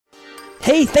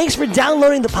Hey, thanks for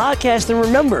downloading the podcast, and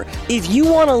remember, if you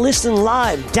want to listen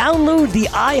live, download the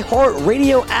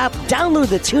iHeartRadio app, download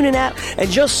the TuneIn app, and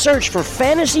just search for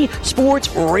Fantasy Sports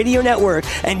Radio Network,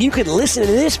 and you can listen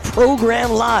to this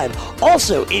program live.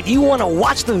 Also, if you want to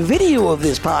watch the video of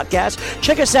this podcast,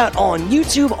 check us out on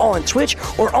YouTube, on Twitch,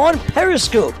 or on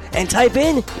Periscope, and type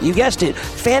in, you guessed it,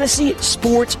 Fantasy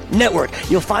Sports Network.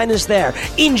 You'll find us there.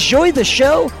 Enjoy the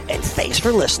show, and thanks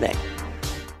for listening.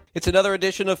 It's another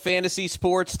edition of Fantasy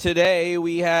Sports Today.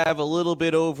 We have a little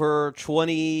bit over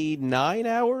 28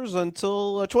 hours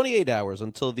until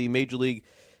the Major League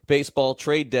Baseball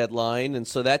trade deadline. And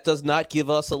so that does not give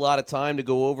us a lot of time to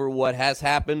go over what has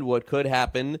happened, what could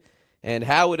happen, and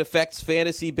how it affects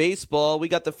fantasy baseball. We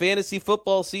got the fantasy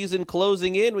football season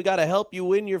closing in. We got to help you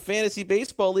win your fantasy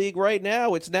baseball league right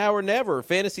now. It's now or never.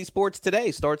 Fantasy Sports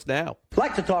Today starts now. I'd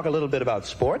like to talk a little bit about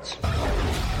sports.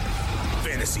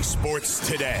 Fantasy Sports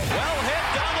Today. Well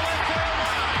hit down the left field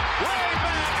line. Way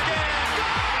back in.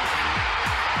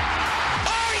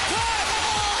 Oh,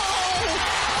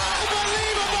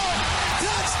 unbelievable.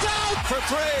 Touchdown for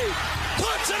 3.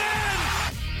 Puts it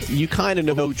in. You kind of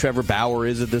know who Trevor Bauer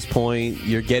is at this point.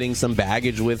 You're getting some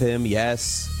baggage with him,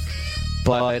 yes.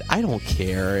 But I don't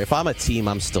care. If I'm a team,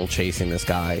 I'm still chasing this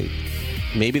guy.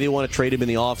 Maybe they want to trade him in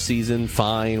the offseason.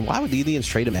 Fine. Why would the Indians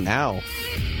trade him now?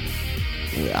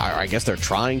 I guess they're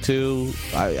trying to.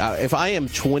 If I am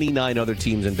 29 other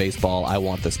teams in baseball, I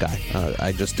want this guy.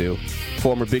 I just do.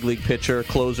 Former big league pitcher,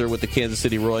 closer with the Kansas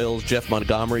City Royals, Jeff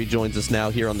Montgomery joins us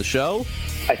now here on the show.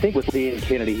 I think with Ian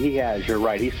Kennedy, you're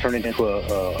right, he's turned into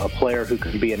a player who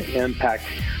could be an impact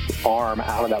arm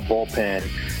out of that bullpen.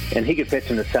 And he could pitch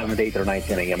in the 7th, 8th, or 9th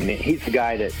inning. I mean, he's the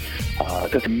guy that,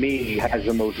 to me, has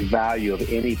the most value of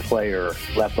any player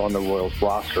left on the Royals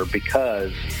roster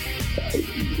because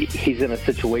he's in a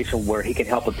situation where he can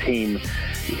help a team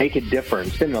make a difference.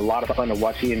 It's been a lot of fun to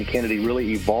watch Ian Kennedy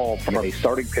really evolve from a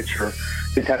starting pitcher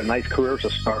who's had a nice career as a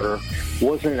starter,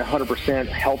 wasn't 100%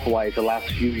 health-wise the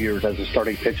last few years as a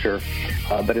starting pitcher,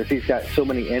 but as he's got so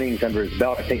many innings under his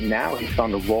belt, I think now he's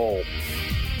on the roll.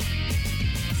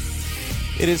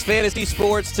 It is Fantasy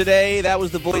Sports Today. That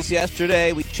was the voice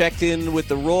yesterday. We checked in with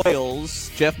the Royals.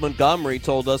 Jeff Montgomery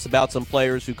told us about some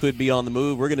players who could be on the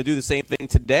move. We're going to do the same thing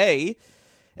today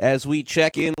as we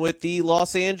check in with the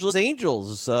Los Angeles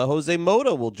Angels. Jose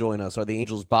Mota will join us. Are the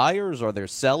Angels buyers? Are they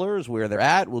sellers? Where they're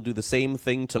at? We'll do the same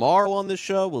thing tomorrow on this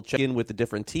show. We'll check in with the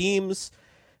different teams.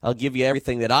 I'll give you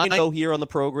everything that I know here on the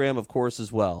program, of course,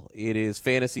 as well. It is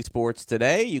Fantasy Sports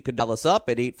Today. You can dial us up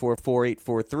at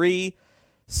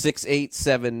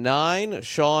 844-843-6879.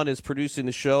 Sean is producing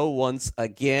the show once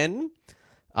again.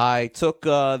 I took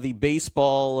the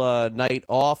baseball night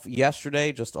off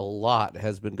yesterday. Just a lot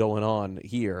has been going on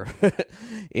here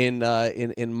in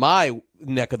my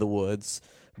neck of the woods.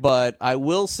 But I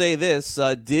will say this: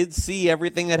 did see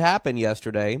everything that happened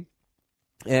yesterday,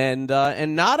 and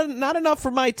not enough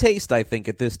for my taste, I think,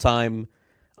 at this time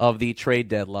of the trade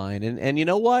deadline. And you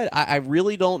know what? I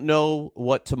really don't know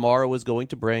what tomorrow is going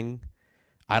to bring.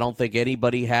 I don't think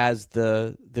anybody has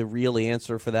the real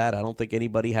answer for that. I don't think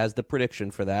anybody has the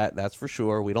prediction for that. That's for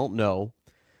sure. We don't know.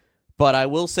 But I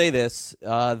will say this.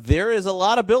 There is a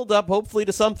lot of buildup, hopefully,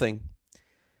 to something.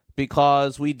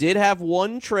 Because we did have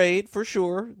one trade, for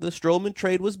sure. The Stroman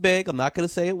trade was big. I'm not going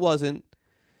to say it wasn't.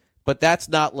 But that's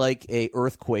not like a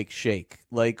earthquake shake.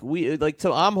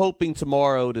 I'm hoping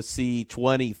tomorrow to see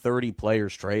 20, 30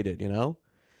 players traded, you know?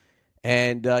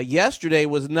 And yesterday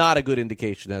was not a good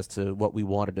indication as to what we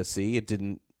wanted to see. It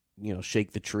didn't,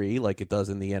 shake the tree like it does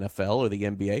in the NFL or the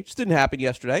NBA. It just didn't happen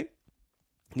yesterday.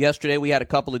 Yesterday we had a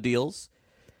couple of deals.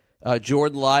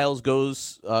 Jordan Lyles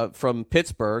goes from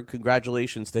Pittsburgh.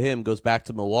 Congratulations to him. Goes back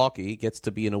to Milwaukee. Gets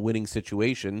to be in a winning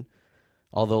situation.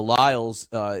 Although Lyles,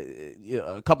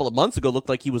 a couple of months ago, looked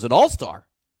like he was an all-star.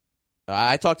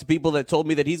 I talked to people that told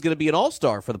me that he's going to be an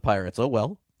all-star for the Pirates. Oh,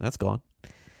 well, that's gone.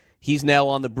 He's now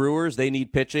on the Brewers. They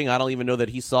need pitching. I don't even know that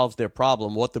he solves their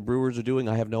problem. What the Brewers are doing,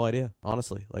 I have no idea,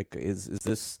 honestly. Is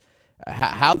this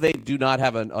how they do not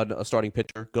have a starting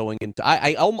pitcher going into?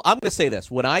 I'm going to say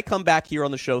this. When I come back here on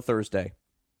the show Thursday,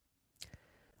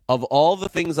 of all the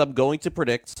things I'm going to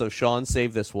predict, so Sean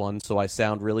saved this one, so I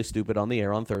sound really stupid on the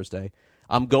air on Thursday,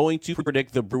 I'm going to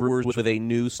predict the Brewers with a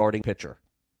new starting pitcher.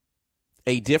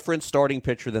 A different starting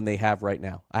pitcher than they have right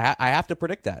now. I have to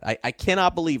predict that. I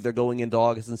cannot believe they're going into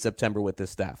August and September with this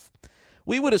staff.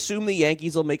 We would assume the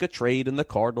Yankees will make a trade, and the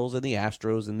Cardinals and the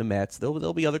Astros and the Mets.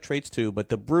 There'll be other trades too, but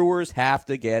the Brewers have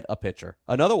to get a pitcher.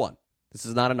 Another one. This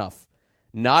is not enough.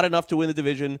 Not enough to win the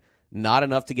division. Not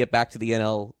enough to get back to the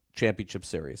NL Championship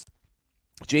Series.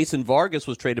 Jason Vargas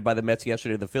was traded by the Mets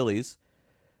yesterday to the Phillies.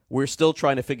 We're still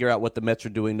trying to figure out what the Mets are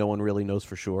doing. No one really knows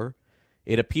for sure.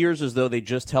 It appears as though they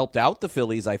just helped out the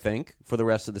Phillies, I think, for the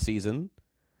rest of the season.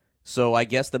 So I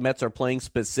guess the Mets are playing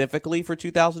specifically for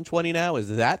 2020 now. Is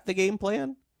that the game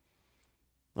plan?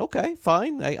 Okay,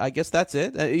 fine. I guess that's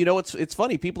it. It's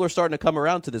funny. People are starting to come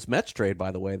around to this Mets trade,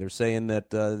 by the way. They're saying that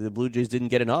the Blue Jays didn't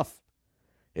get enough.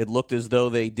 It looked as though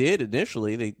they did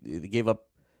initially. They gave up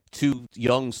 2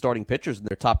 young starting pitchers in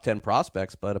their top 10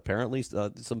 prospects, but apparently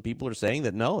some people are saying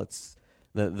that no, it's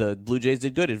the Blue Jays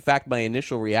did good. In fact, my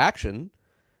initial reaction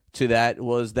to that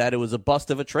was that it was a bust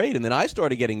of a trade, and then I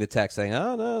started getting the text saying,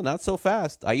 oh, no, not so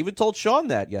fast. I even told Sean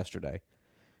that yesterday,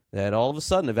 that all of a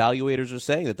sudden evaluators are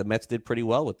saying that the Mets did pretty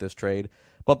well with this trade.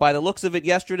 But by the looks of it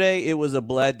yesterday, it was a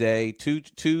bled day.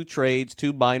 Two trades,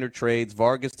 2 minor trades,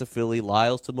 Vargas to Philly,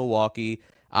 Lyles to Milwaukee.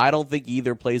 I don't think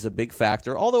either plays a big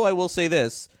factor, although I will say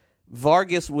this,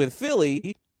 Vargas with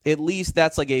Philly, at least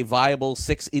that's like a viable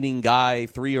 6-inning guy,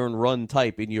 3 earned run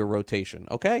type in your rotation.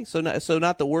 Okay, so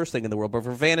not the worst thing in the world, but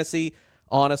for fantasy,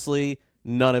 honestly,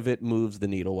 none of it moves the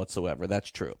needle whatsoever.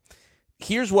 That's true.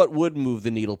 Here's what would move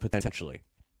the needle potentially.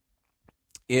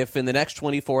 If in the next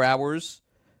 24 hours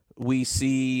we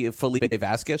see Felipe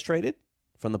Vasquez traded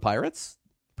from the Pirates,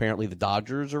 apparently the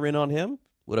Dodgers are in on him.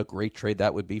 What a great trade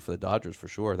that would be for the Dodgers for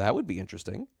sure. That would be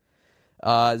interesting.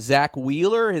 Zach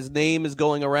Wheeler, his name is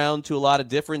going around to a lot of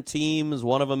different teams.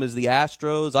 One of them is the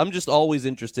Astros. I'm just always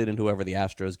interested in whoever the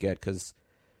Astros get because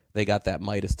they got that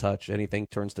Midas touch. Anything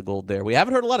turns to gold there. We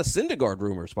haven't heard a lot of Syndergaard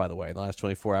rumors, by the way, in the last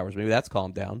 24 hours. Maybe that's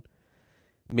calmed down.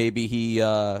 Maybe he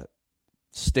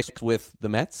sticks with the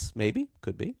Mets. Maybe.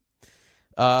 Could be.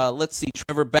 Let's see.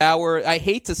 Trevor Bauer. I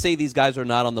hate to say these guys are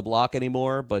not on the block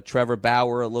anymore, but Trevor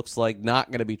Bauer looks like not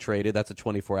going to be traded. That's a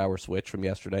 24-hour switch from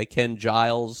yesterday. Ken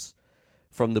Giles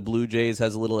from the Blue Jays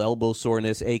has a little elbow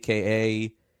soreness,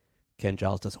 a.k.a. Ken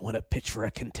Giles doesn't want to pitch for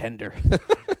a contender.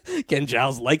 Ken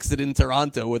Giles likes it in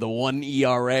Toronto with a 1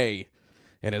 ERA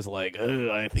and is like,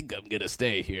 I think I'm going to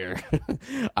stay here.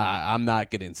 I'm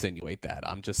not going to insinuate that.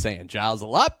 I'm just saying Giles is a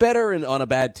lot better on a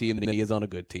bad team than he is on a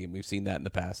good team. We've seen that in the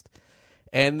past.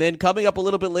 And then coming up a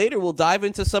little bit later, we'll dive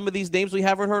into some of these names we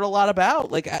haven't heard a lot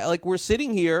about. Like we're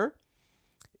sitting here.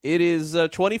 It is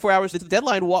 24 hours to the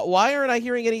deadline. Why aren't I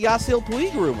hearing any Yasiel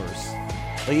Puig rumors?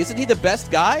 Like, isn't he the best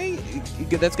guy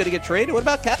that's going to get traded? What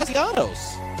about Castellanos?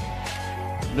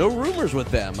 No rumors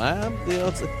with them.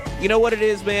 You know what it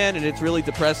is, man, and it's really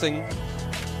depressing.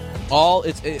 All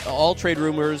trade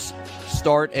rumors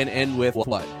start and end with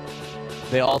what?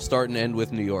 They all start and end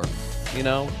with New York. You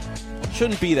know?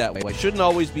 Shouldn't be that way. It shouldn't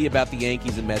always be about the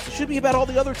Yankees and Mets. It should be about all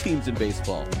the other teams in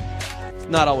baseball.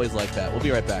 Not always like that. We'll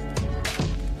be right back.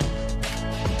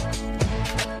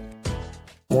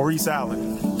 Maurice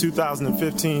Allen,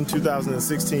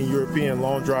 2015-2016 European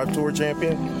Long Drive Tour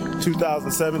champion,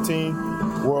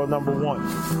 2017 world number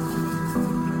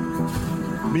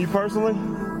 1. Me personally,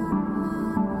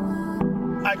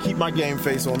 I keep my game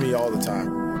face on me all the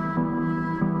time.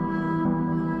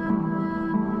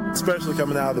 Especially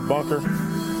coming out of the bunker,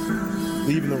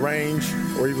 leaving the range,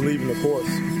 or even leaving the course.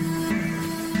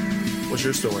 What's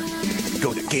your story?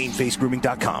 Go to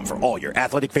GameFaceGrooming.com for all your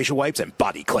athletic facial wipes and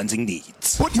body cleansing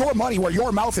needs. Put your money where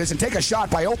your mouth is and take a shot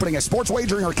by opening a sports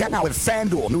wagering account now with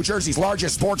FanDuel, New Jersey's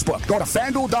largest sports book. Go to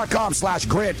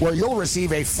FanDuel.com/grid where you'll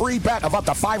receive a free bet of up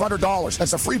to $500.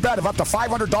 That's a free bet of up to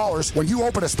 $500 when you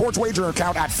open a sports wagering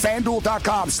account at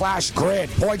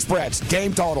FanDuel.com/grid. Point spreads,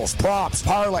 game totals, props,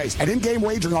 parlays, and in-game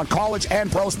wagering on college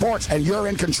and pro sports, and you're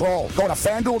in control. Go to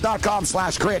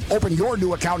FanDuel.com/grid. Open your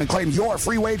new account and claim your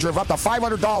free wager of up to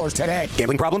 $500 today.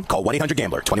 Gambling problem? Call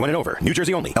 1-800-GAMBLER. 21 and over. New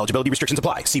Jersey only. Eligibility restrictions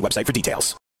apply. See website for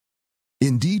details.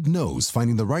 Indeed knows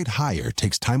finding the right hire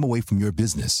takes time away from your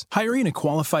business. Hiring a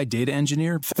qualified data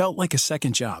engineer felt like a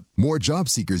second job. More job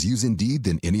seekers use Indeed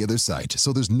than any other site,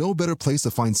 so there's no better place to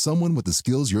find someone with the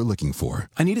skills you're looking for.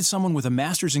 I needed someone with a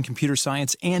master's in computer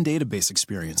science and database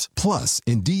experience. Plus,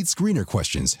 Indeed screener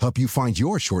questions help you find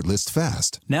your shortlist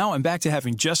fast. Now I'm back to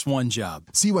having just one job.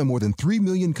 See why more than 3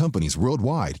 million companies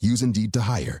worldwide use Indeed to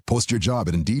hire. Post your job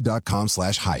at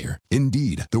Indeed.com/hire.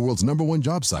 Indeed, the world's #1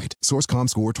 job site.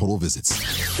 Source.com/score total visits.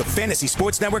 The Fantasy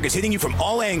Sports Network is hitting you from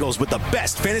all angles with the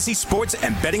best fantasy sports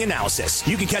and betting analysis.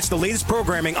 You can catch the latest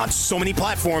programming on so many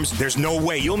platforms, there's no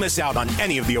way you'll miss out on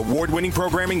any of the award-winning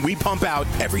programming we pump out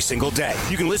every single day.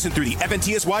 You can listen through the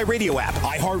FNTSY radio app,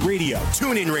 iHeartRadio,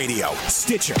 TuneIn Radio,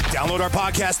 Stitcher. Download our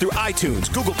podcast through iTunes,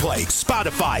 Google Play,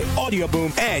 Spotify, Audio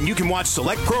Boom, and you can watch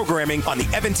select programming on the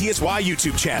FNTSY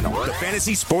YouTube channel. The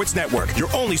Fantasy Sports Network,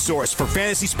 your only source for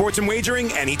fantasy sports and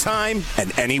wagering anytime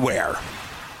and anywhere.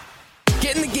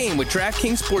 Get in the game with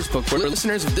DraftKings Sportsbook, where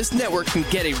listeners of this network can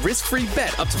get a risk-free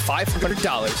bet up to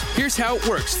 $500. Here's how it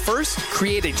works. First,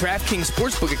 create a DraftKings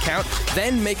Sportsbook account,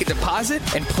 then make a deposit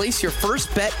and place your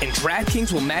first bet, and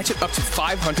DraftKings will match it up to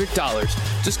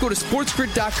 $500. Just go to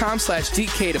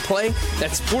sportsgrid.com/DK to play.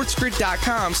 That's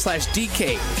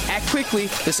sportsgrid.com/DK. Act quickly.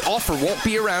 This offer won't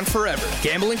be around forever.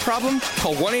 Gambling problem?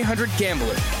 Call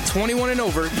 1-800-GAMBLER. 21 and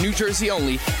over, New Jersey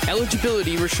only.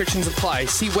 Eligibility restrictions apply.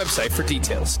 See website for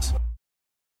details.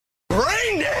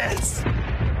 Rain dance!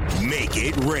 Make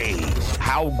it rain.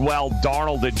 How well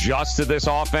Darnold adjusts to this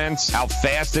offense, how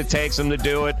fast it takes him to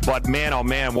do it. But man, oh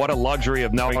man, what a luxury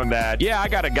of knowing that, yeah, I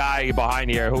got a guy behind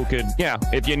here who could,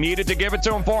 if you needed to give it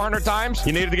to him 400 times,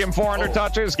 you needed to give him 400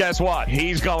 touches, guess what?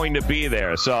 He's going to be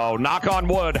there. So knock on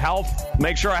wood,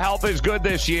 make sure health is good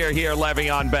this year here,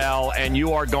 Le'Veon Bell, and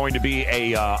you are going to be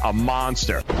a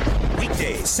monster.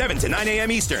 Weekdays, 7 to 9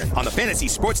 a.m. Eastern on the Fantasy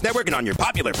Sports Network and on your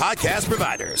popular podcast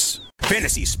providers.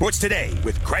 Fantasy Sports Today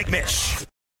with Craig Mish.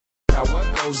 Now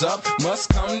what goes up must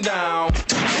come down.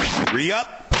 3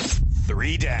 up,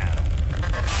 3 down.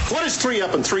 What does 3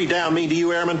 up and 3 down mean to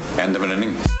you, Airman? End of an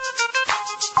inning.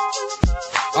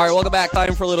 All right, welcome back.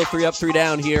 Time for a little 3 up, 3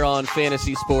 down here on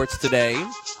Fantasy Sports Today.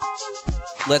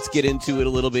 Let's get into it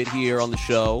a little bit here on the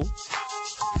show.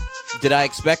 Did I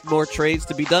expect more trades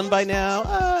to be done by now?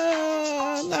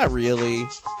 Not really.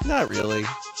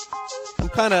 I'm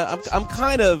kind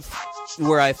of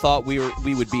where I thought we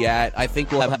would be at. I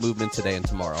think we'll have movement today and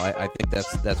tomorrow. I think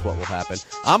that's what will happen.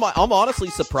 I'm honestly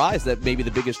surprised that maybe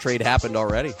the biggest trade happened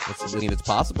already. It's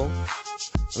possible.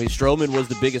 I mean, Stroman was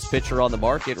the biggest pitcher on the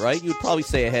market, right? You'd probably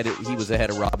say he was ahead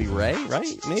of Robbie Ray,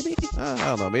 right? Maybe? I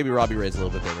don't know. Maybe Robbie Ray's a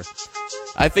little bit bigger.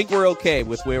 I think we're okay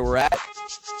with where we're at.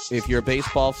 If you're a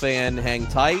baseball fan, hang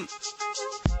tight.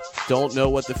 Don't know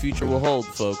what the future will hold,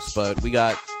 folks, but we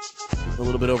got a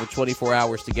little bit over 24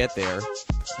 hours to get there.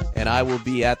 And I will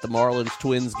be at the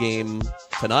Marlins-Twins game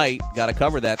tonight. Got to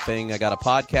cover that thing. I got a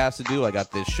podcast to do. I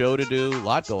got this show to do. A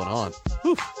lot going on.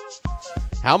 Whew.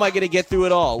 How am I going to get through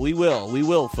it all? We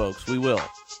will, folks. We will.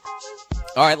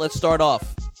 All right, let's start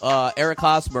off. Eric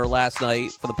Hosmer last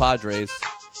night for the Padres.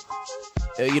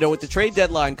 With the trade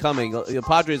deadline coming,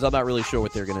 Padres, I'm not really sure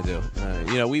what they're going to do.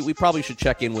 We probably should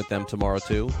check in with them tomorrow,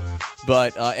 too.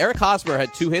 But Eric Hosmer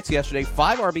had 2 hits yesterday,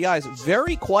 5 RBIs.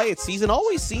 Very quiet season.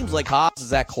 Always seems like Hos is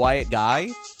that quiet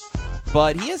guy.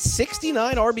 But he has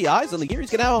 69 RBIs on the year. He's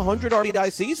going to have a 100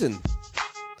 RBI season.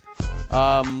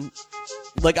 I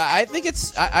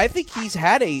think he's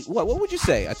had what would you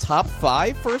say, a top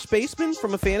 5 first baseman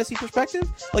from a fantasy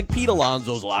perspective? Like Pete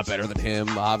Alonso's a lot better than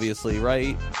him, obviously,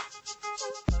 right?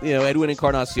 Edwin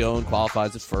Encarnacion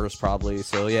qualifies at first, probably.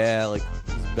 So, yeah,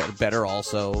 he's better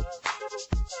also.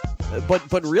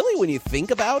 But really, when you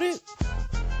think about it,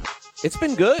 it's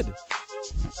been good.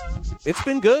 It's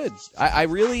been good. I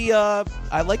really I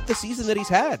like the season that he's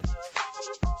had.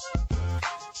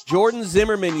 Jordan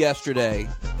Zimmerman yesterday.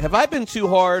 Have I been too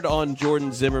hard on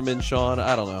Jordan Zimmerman, Sean?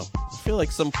 I don't know. I feel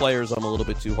like some players I'm a little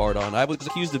bit too hard on. I was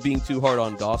accused of being too hard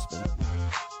on Gausman.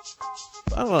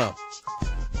 I don't know.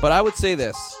 But I would say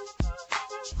this.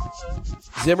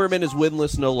 Zimmerman is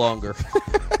winless no longer.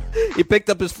 He picked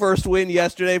up his first win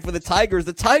yesterday for the Tigers.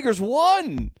 The Tigers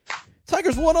won.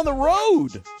 Tigers won on the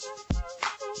road.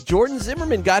 Jordan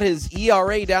Zimmerman got his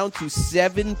ERA down to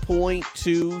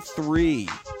 7.23.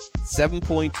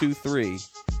 7.23.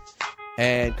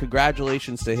 And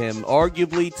congratulations to him.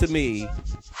 Arguably, to me,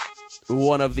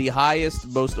 one of the highest,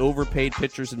 most overpaid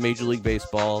pitchers in Major League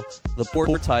Baseball. The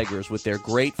poor Tigers, with their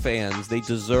great fans, they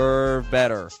deserve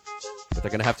better. But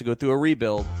they're going to have to go through a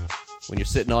rebuild when you're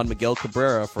sitting on Miguel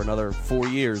Cabrera for another 4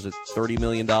 years at $30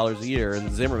 million a year,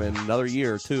 and Zimmerman another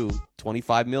year or two,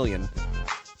 $25 million.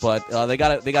 But they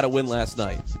got a win last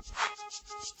night.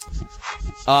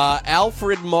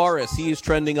 Alfred Morris, he is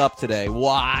trending up today.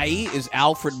 Why is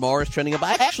Alfred Morris trending up?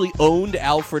 I actually owned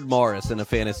Alfred Morris in a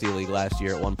fantasy league last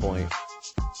year at one point.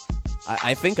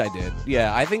 I think I did.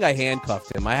 Yeah, I think I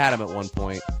handcuffed him. I had him at one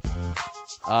point.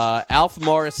 Alf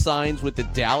Morris signs with the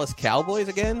Dallas Cowboys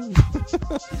again?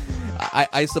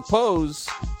 I suppose,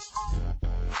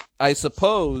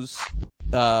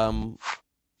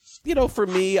 for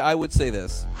me, I would say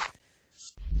this.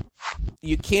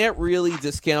 You can't really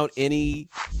discount any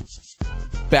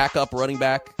backup running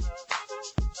back.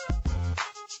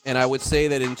 And I would say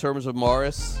that in terms of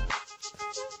Morris,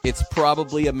 it's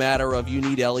probably a matter of you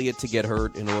need Elliott to get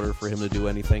hurt in order for him to do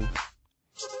anything.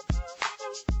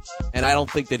 And I don't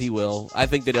think that he will. I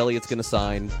think that Elliott's going to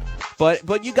sign.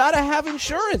 But you got to have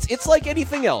insurance. It's like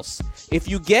anything else. If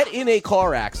you get in a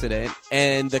car accident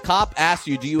and the cop asks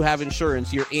you, do you have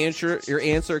insurance, your answer,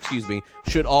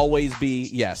 should always be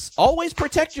yes. Always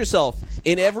protect yourself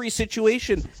in every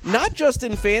situation, not just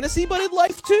in fantasy, but in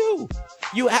life too.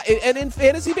 And in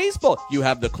fantasy baseball, you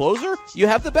have the closer, you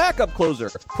have the backup closer.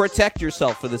 Protect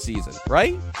yourself for the season,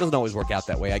 right? Doesn't always work out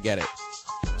that way, I get it.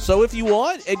 So if you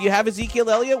want, and you have Ezekiel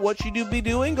Elliott, what should you be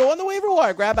doing? Go on the waiver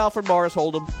wire, grab Alfred Morris,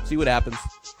 hold him, see what happens.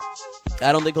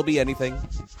 I don't think he'll be anything.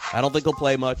 I don't think he'll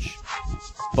play much,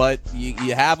 but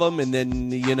you have him, and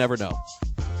then you never know.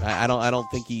 I don't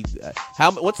think he.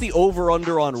 What's the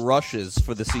over/under on rushes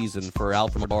for the season for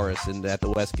Alfred Morris at the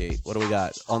Westgate? What do we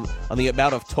got on the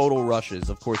amount of total rushes?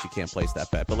 Of course, you can't place that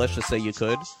bet, but let's just say you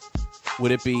could.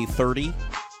 Would it be 30,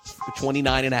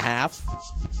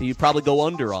 29.5? You'd probably go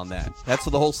under on that. That's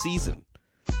for the whole season.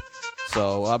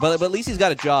 So, but at least he's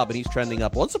got a job and he's trending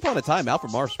up. Once upon a time,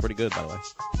 Alfred Morris was pretty good, by the way.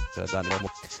 Not normal.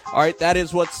 All right, that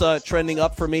is what's trending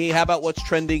up for me. How about what's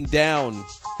trending down?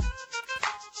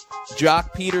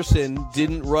 Jock Peterson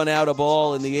didn't run out a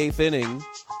ball in the 8th inning,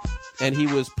 and he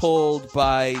was pulled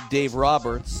by Dave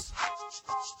Roberts.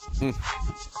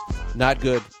 Not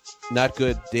good. Not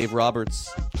good, Dave Roberts.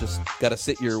 Just got to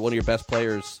sit one of your best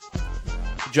players.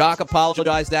 Jock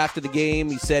apologized after the game.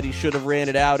 He said he should have ran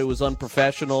it out. It was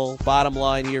unprofessional. Bottom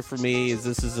line here for me is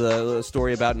this is a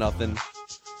story about nothing.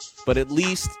 But at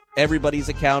least everybody's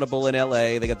accountable in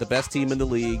L.A. They got the best team in the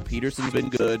league. Peterson's been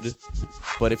good.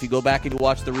 But if you go back and you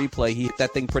watch the replay, he hit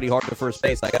that thing pretty hard to first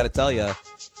base. I got to tell you,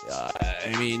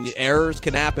 errors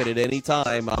can happen at any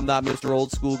time. I'm not Mr.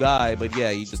 Old School guy, but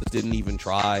yeah, he just didn't even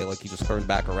try. Like, he just turned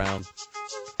back around.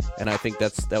 And I think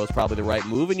that was probably the right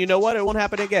move. And you know what? It won't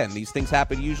happen again. These things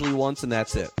happen usually once, and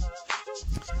that's it.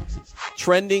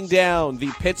 Trending down,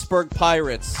 the Pittsburgh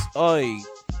Pirates. The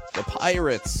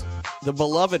Pirates. The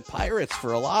beloved Pirates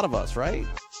for a lot of us, right?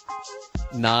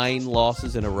 9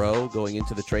 losses in a row going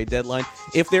into the trade deadline.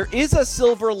 If there is a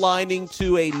silver lining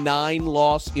to a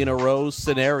 9-loss-in-a-row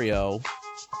scenario,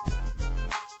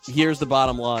 here's the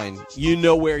bottom line. You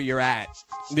know where you're at.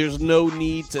 There's no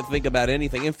need to think about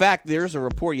anything. In fact, there's a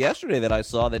report yesterday that I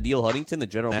saw that Neil Huntington, the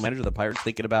general manager of the Pirates,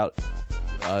 thinking about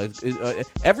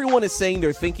everyone is saying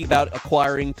they're thinking about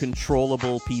acquiring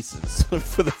controllable pieces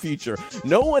for the future.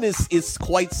 No one is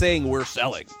quite saying we're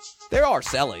selling. They are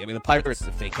selling. I mean, the Pirates,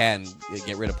 if they can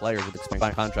get rid of players with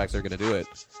expiring contracts, they're going to do it.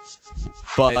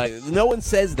 But no one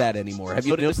says that anymore. Have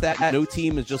you noticed that? No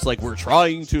team is just like, we're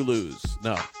trying to lose.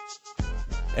 No.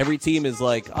 Every team is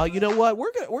like, oh, you know what?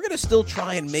 We're gonna still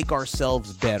try and make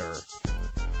ourselves better.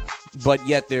 But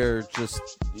yet they're just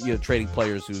trading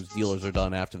players whose dealers are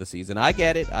done after the season. I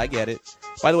get it.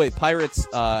 By the way, Pirates,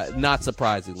 not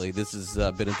surprisingly, this has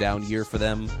been a down year for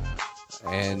them.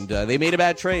 And they made a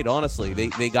bad trade, honestly.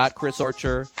 They got Chris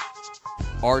Archer.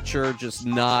 Archer just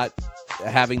not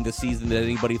having the season that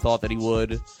anybody thought that he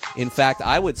would. In fact,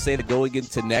 I would say that going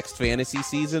into next fantasy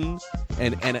season,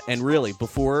 and really,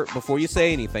 before you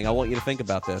say anything, I want you to think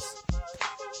about this.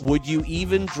 Would you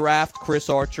even draft Chris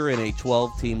Archer in a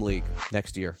 12-team league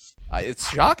next year? It's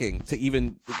shocking to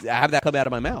even have that come out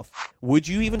of my mouth. Would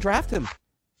you even draft him?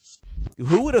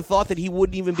 Who would have thought that he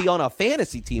wouldn't even be on a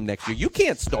fantasy team next year? You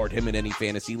can't start him in any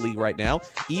fantasy league right now.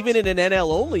 Even in an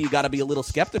NL only, you got to be a little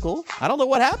skeptical. I don't know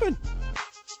what happened.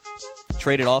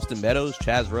 Traded Austin Meadows,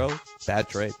 Chaz Rowe. Bad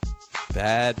trade.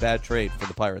 Bad trade for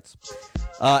the Pirates.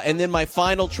 And then my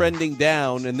final trending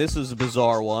down, and this is a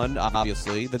bizarre one,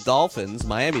 obviously, the Dolphins,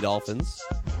 Miami Dolphins,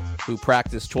 who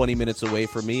practice 20 minutes away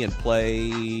from me and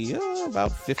play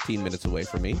about 15 minutes away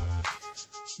from me.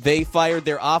 They fired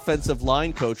their offensive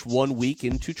line coach 1 week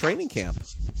into training camp.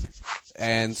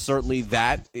 And certainly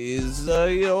that is,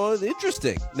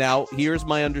 interesting. Now, here's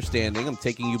my understanding. I'm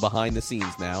taking you behind the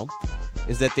scenes now.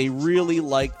 Is that they really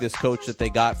like this coach that they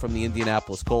got from the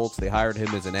Indianapolis Colts. They hired him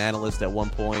as an analyst at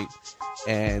one point,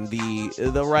 and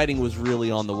the writing was really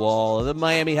on the wall. The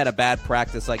Miami had a bad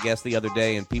practice, I guess, the other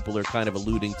day, and people are kind of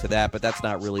alluding to that, but that's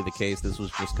not really the case. This was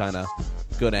just kind of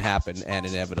going to happen and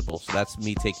inevitable. So that's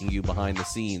me taking you behind the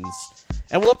scenes.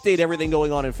 And we'll update everything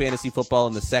going on in fantasy football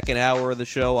in the second hour of the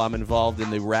show. I'm involved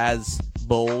in the Raz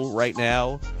Bowl right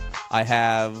now. I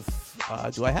have,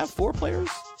 do I have 4 players?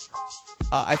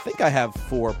 I think I have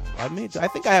 4. I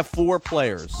think I have 4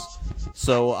 players.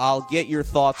 So I'll get your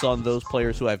thoughts on those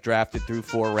players who I've drafted through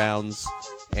 4 rounds,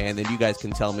 and then you guys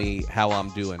can tell me how I'm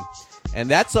doing. And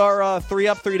that's our 3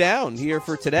 up, 3 down here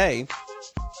for today.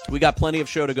 We got plenty of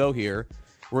show to go here.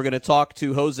 We're going to talk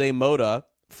to Jose Mota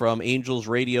from Angels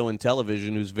Radio and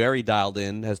Television, who's very dialed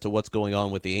in as to what's going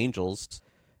on with the Angels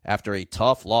after a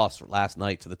tough loss last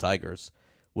night to the Tigers.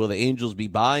 Will the Angels be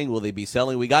buying? Will they be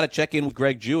selling? We got to check in with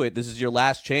Greg Jewett. This is your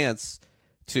last chance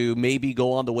to maybe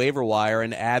go on the waiver wire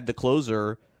and add the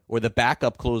closer or the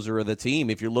backup closer of the team.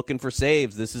 If you're looking for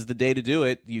saves, this is the day to do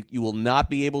it. You will not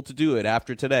be able to do it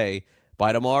after today.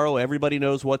 By tomorrow, everybody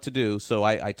knows what to do. So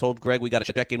I told Greg we got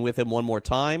to check in with him one more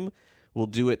time. We'll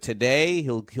do it today.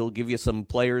 He'll give you some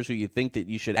players who you think that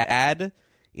you should add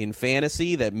in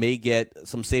fantasy that may get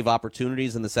some save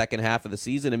opportunities in the second half of the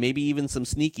season, and maybe even some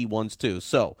sneaky ones too.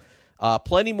 So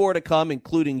plenty more to come,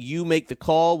 including You Make the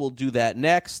Call. We'll do that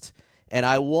next. And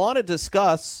I want to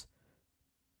discuss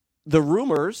the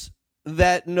rumors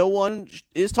that no one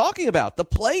is talking about, the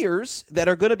players that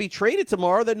are going to be traded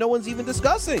tomorrow that no one's even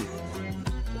discussing.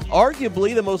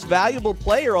 Arguably, the most valuable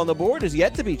player on the board is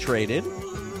yet to be traded,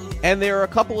 and there are a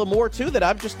couple of more, too, that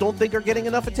I just don't think are getting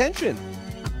enough attention.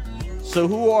 So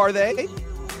who are they,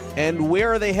 and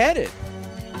where are they headed?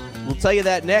 We'll tell you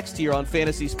that next here on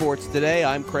Fantasy Sports Today.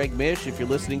 I'm Craig Mish. If you're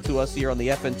listening to us here on the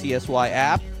FNTSY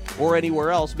app or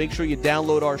anywhere else, make sure you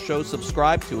download our show,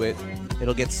 subscribe to it.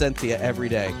 It'll get sent to you every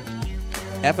day.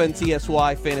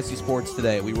 FNTSY Fantasy Sports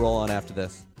Today. We roll on after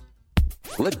this.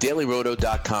 Let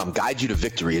DailyRoto.com guide you to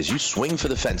victory as you swing for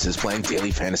the fences playing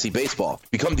daily fantasy baseball.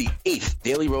 Become the 8th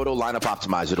Daily Roto lineup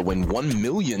optimizer to win $1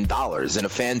 million in a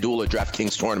FanDuel or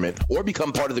DraftKings tournament, or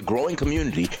become part of the growing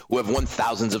community who have won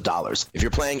thousands of dollars. If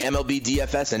you're playing MLB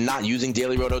DFS and not using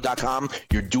DailyRoto.com,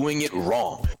 you're doing it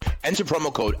wrong. Enter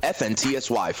promo code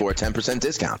FNTSY for a 10%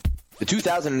 discount. The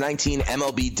 2019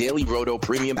 MLB Daily Roto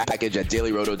Premium Package at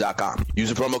DailyRoto.com.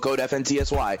 Use the promo code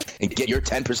FNTSY and get your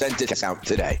 10% discount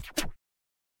today.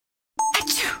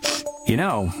 You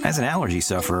know, as an allergy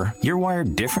sufferer, you're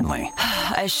wired differently.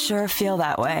 I sure feel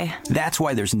that way. That's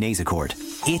why there's Nasacort.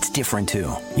 It's different,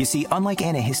 too. You see, unlike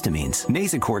antihistamines,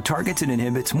 Nasacort targets and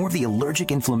inhibits more of the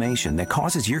allergic inflammation that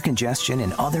causes ear congestion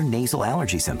and other nasal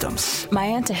allergy symptoms. My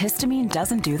antihistamine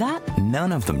doesn't do that?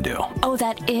 None of them do. Oh,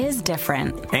 that is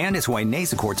different. And it's why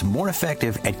Nasacort's more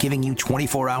effective at giving you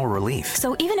 24-hour relief.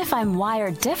 So even if I'm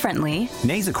wired differently,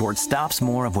 Nasacort stops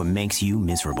more of what makes you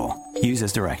miserable. Use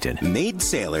as directed. Maid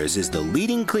Sailors is the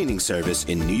leading cleaning service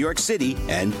in New York City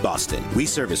and Boston. We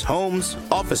service homes,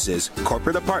 offices,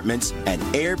 corporate apartments, and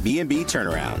Airbnb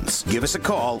turnarounds. Give us a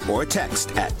call or a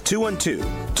text at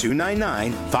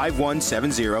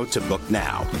 212-299-5170 to book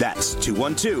now. That's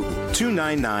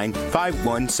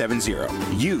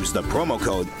 212-299-5170. Use the promo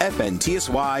code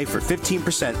FNTSY for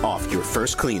 15% off your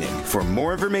first cleaning. For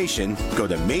more information, go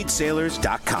to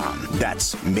maidsailors.com.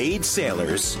 That's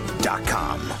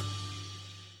maidsailors.com.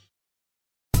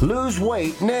 Lose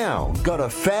weight now. Go to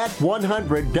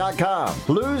fat100.com.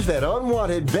 Lose that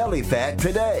unwanted belly fat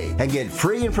today and get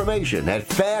free information at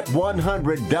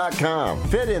fat100.com.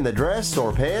 Fit in the dress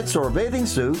or pants or bathing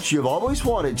suits you've always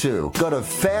wanted to. Go to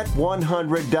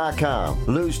fat100.com.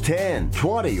 Lose 10,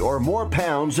 20, or more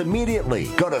pounds immediately.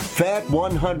 Go to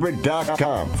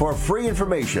fat100.com. For free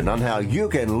information on how you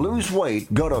can lose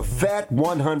weight, go to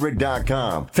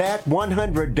fat100.com.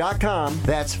 Fat100.com.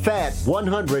 That's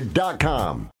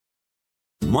fat100.com.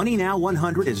 Money Now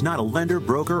 100 is not a lender,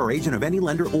 broker, or agent of any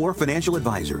lender or financial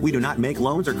advisor. We do not make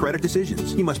loans or credit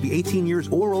decisions. You must be 18 years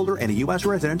or older and a U.S.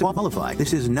 resident to qualify.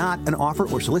 This is not an offer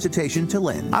or solicitation to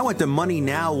lend. I went to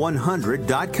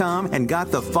MoneyNow100.com and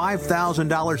got the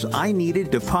 $5,000 I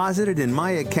needed deposited in my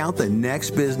account the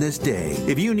next business day.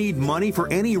 If you need money for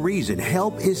any reason,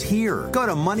 help is here. Go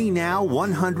to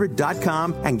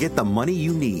MoneyNow100.com and get the money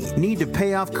you need. Need to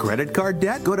pay off credit card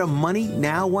debt? Go to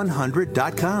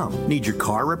MoneyNow100.com. Need your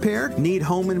car repaired? Need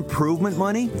home improvement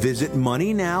money? Visit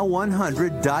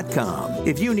MoneyNow100.com.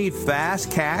 If you need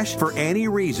fast cash for any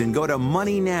reason, go to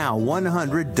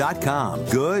MoneyNow100.com.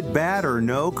 Good, bad, or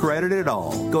no credit at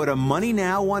all. Go to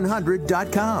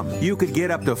MoneyNow100.com. You could get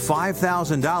up to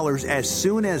 $5,000 as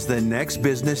soon as the next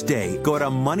business day. Go to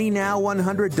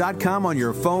MoneyNow100.com on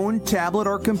your phone, tablet,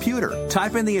 or computer.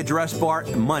 Type in the address bar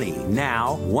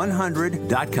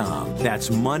MoneyNow100.com. That's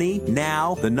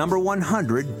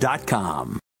MoneyNow100.com.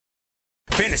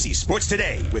 Fantasy Sports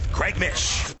Today with Craig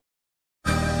Mish.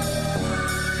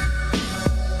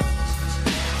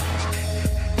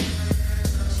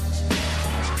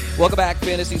 Welcome back,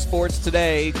 Fantasy Sports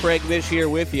Today. Craig Mish here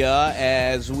with you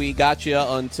as we got you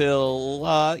until,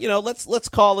 let's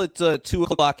call it 2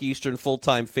 o'clock Eastern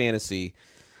full-time fantasy.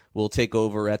 We'll take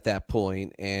over at that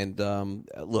point. And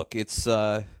look, it's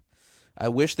I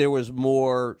wish there was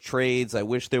more trades. I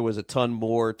wish there was a ton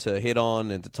more to hit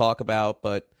on and to talk about,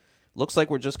 but looks like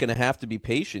we're just going to have to be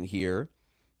patient here.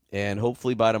 And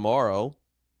hopefully by tomorrow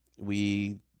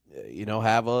we,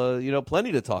 have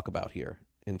plenty to talk about here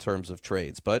in terms of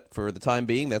trades. But for the time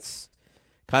being, that's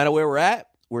kind of where we're at.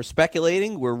 We're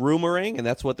speculating, we're rumoring, and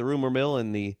that's what the rumor mill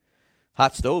and the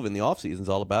hot stove in the offseason is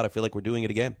all about. I feel like we're doing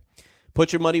it again.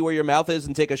 Put your money where your mouth is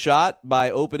and take a shot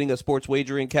by opening a sports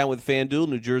wagering account with FanDuel,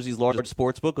 New Jersey's largest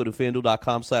sportsbook. Go to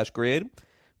FanDuel.com/grid,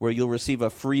 where you'll receive a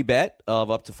free bet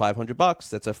of up to $500.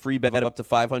 That's a free bet of up to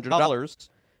 $500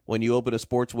 when you open a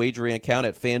sports wagering account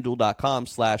at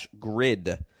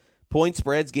FanDuel.com/grid. Point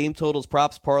spreads, game totals,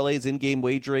 props, parlays, in-game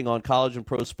wagering on college and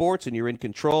pro sports, and you're in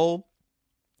control.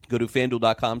 Go to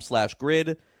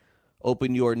FanDuel.com/grid.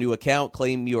 Open your new account.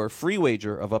 Claim your free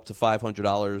wager of up to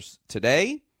 $500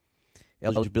 today.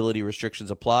 Eligibility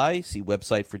restrictions apply. See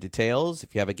website for details.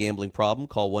 If you have a gambling problem,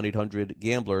 call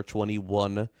 1-800-GAMBLER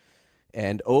 21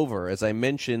 and over. As I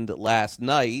mentioned last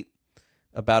night,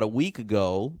 about a week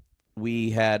ago, we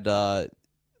had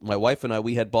my wife and I,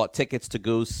 we had bought tickets to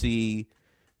go see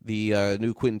the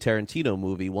new Quentin Tarantino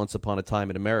movie, Once Upon a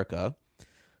Time in America.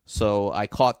 So I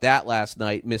caught that last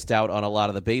night, missed out on a lot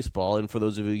of the baseball. And for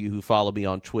those of you who follow me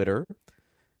on Twitter,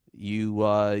 you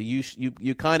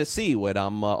kind of see when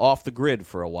I'm off the grid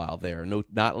for a while there.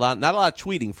 Not a lot of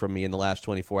tweeting from me in the last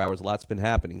 24 hours. A lot's been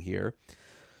happening here.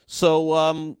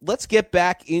 So let's get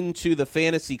back into the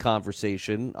fantasy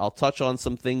conversation. I'll touch on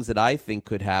some things that I think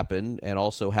could happen and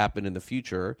also happen in the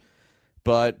future.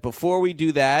 But before we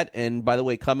do that, and by the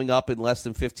way, coming up in less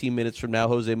than 15 minutes from now,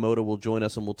 Jose Mota will join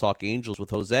us and we'll talk Angels with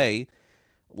Jose.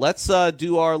 Let's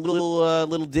do our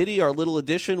little ditty, our little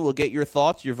edition. We'll get your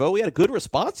thoughts, your vote. We had a good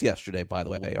response yesterday, by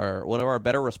the way. One of our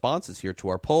better responses here to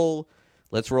our poll.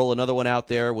 Let's roll another one out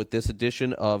there with this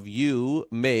edition of You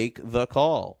Make the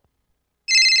Call.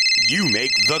 You make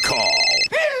the call.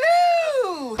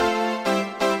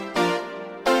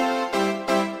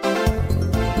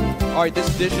 All right,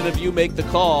 this edition of You Make the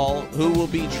Call, who will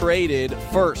be traded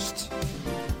first?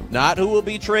 Not who will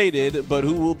be traded, but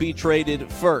who will be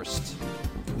traded first.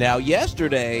 Now,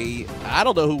 yesterday, I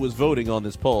don't know who was voting on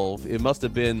this poll. It must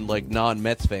have been like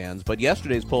non-Mets fans, but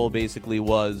yesterday's poll basically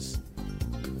was,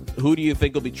 who do you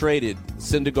think will be traded?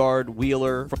 Syndergaard,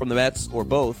 Wheeler from the Mets, or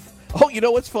both? Oh, you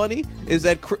know what's funny is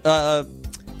that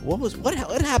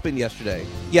what happened yesterday?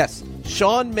 Yes,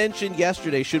 Sean mentioned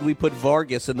yesterday, should we put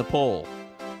Vargas in the poll?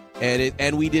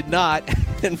 And we did not,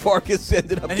 and Vargas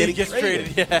ended up getting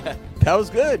traded. Yeah. That was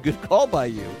good. Good call by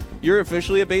you. You're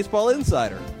officially a baseball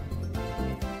insider.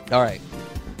 All right.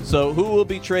 So who will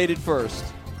be traded first?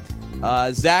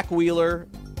 Zach Wheeler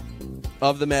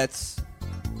of the Mets,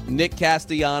 Nick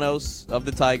Castellanos of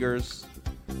the Tigers,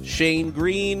 Shane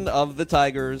Green of the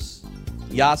Tigers,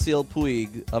 Yasiel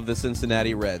Puig of the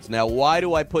Cincinnati Reds. Now, why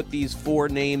do I put these four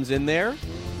names in there?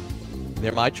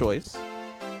 They're my choice.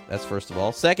 That's first of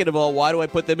all. Second of all, why do I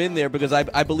put them in there? Because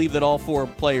I believe that all four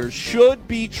players should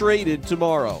be traded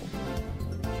tomorrow.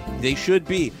 They should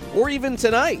be. Or even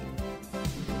tonight.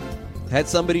 Had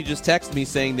somebody just text me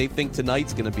saying they think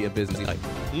tonight's going to be a busy night.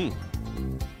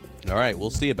 All right, we'll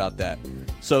see about that.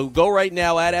 So go right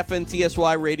now at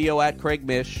FNTSY Radio, at Craig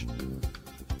Mish,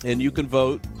 and you can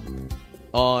vote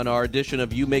on our edition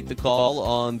of You Make the Call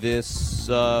on this,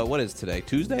 what is today?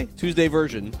 Tuesday? Tuesday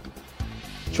version.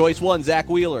 Choice 1, Zach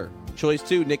Wheeler. Choice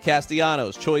 2, Nick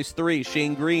Castellanos. Choice 3,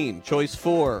 Shane Green. Choice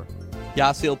 4,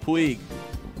 Yasiel Puig.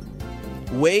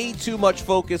 Way too much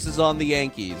focus is on the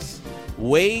Yankees.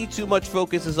 Way too much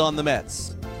focus is on the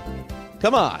Mets.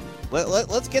 Come on.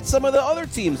 Let's get some of the other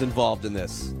teams involved in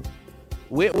this.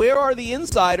 Where are the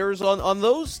insiders on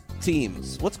those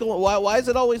teams? What's going? Why is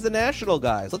it always the national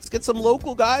guys? Let's get some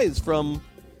local guys from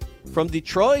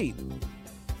Detroit,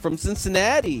 from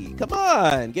Cincinnati. Come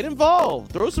on, get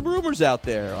involved. Throw some rumors out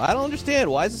there. I don't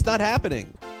understand. Why is this not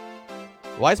happening?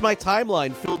 Why is my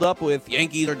timeline filled up with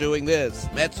Yankees are doing this,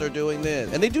 Mets are doing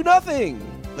this, and they do nothing?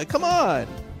 Like, come on.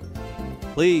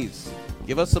 Please,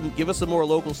 give us some more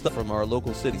local stuff from our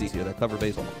local cities here that cover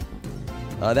baseball.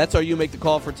 That's our You Make the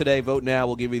Call for today. Vote now.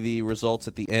 We'll give you the results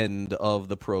at the end of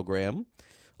the program.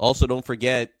 Also, don't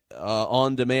forget,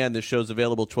 on demand, this show's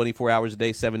available 24 hours a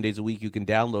day, 7 days a week. You can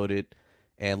download it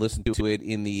and listen to it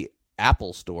in the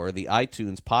Apple Store, the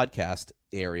iTunes podcast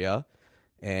area.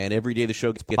 And every day the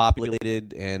show gets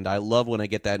populated, and I love when I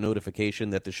get that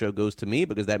notification that the show goes to me,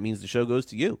 because that means the show goes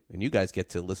to you, and you guys get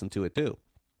to listen to it too.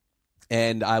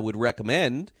 And I would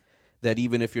recommend that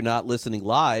even if you're not listening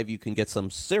live, you can get some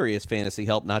serious fantasy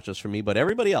help, not just from me, but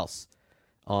everybody else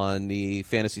on the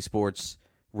Fantasy Sports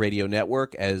Radio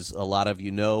Network. As a lot of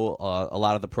you know, a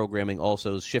lot of the programming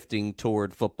also is shifting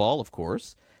toward football, of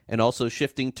course, and also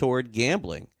shifting toward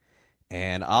gambling.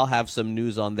 And I'll have some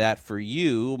news on that for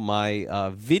you.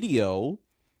 My video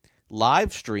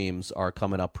live streams are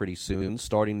coming up pretty soon.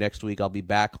 Starting next week, I'll be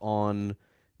back on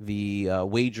the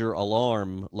Wager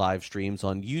Alarm live streams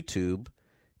on YouTube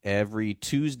every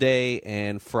Tuesday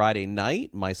and Friday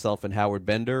night. Myself and Howard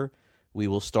Bender we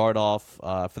will start off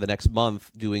for the next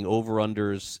month doing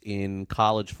over-unders in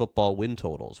college football win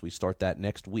totals. We start that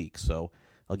next week, so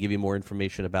I'll give you more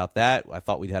information about that. I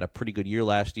thought we'd had a pretty good year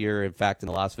last year. In fact, in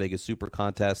the Las Vegas Super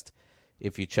Contest,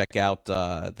 if you check out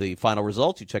the final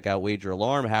results, you check out Wager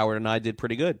Alarm, Howard and I did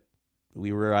pretty good.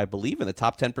 We were, I believe, in the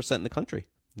top 10% in the country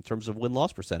in terms of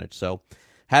win-loss percentage. So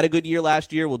had a good year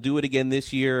last year. We'll do it again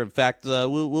this year. In fact,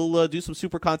 we'll do some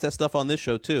Super Contest stuff on this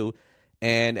show, too.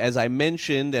 And as I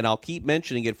mentioned, and I'll keep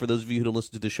mentioning it for those of you who don't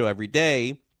listen to the show every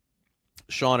day,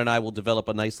 Sean and I will develop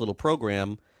a nice little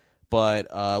program. But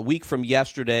a week from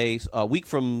yesterday,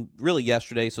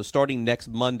 so starting next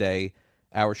Monday,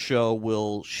 our show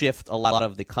will shift a lot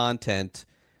of the content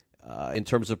in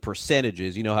terms of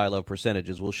percentages. You know how I love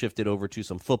percentages. We'll shift it over to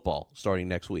some football starting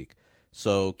next week.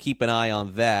 So keep an eye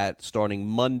on that. Starting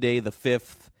Monday the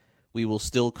 5th, we will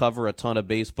still cover a ton of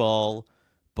baseball.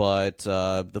 But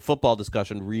the football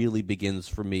discussion really begins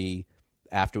for me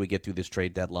after we get through this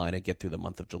trade deadline and get through the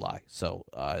month of July. So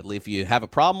if you have a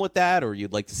problem with that or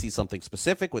you'd like to see something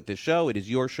specific with this show, it is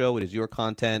your show, it is your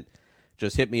content,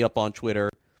 just hit me up on Twitter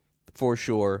for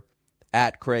sure,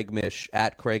 at Craig Mish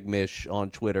on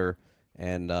Twitter,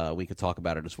 and we could talk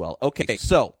about it as well. Okay,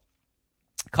 so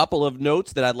a couple of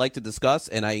notes that I'd like to discuss,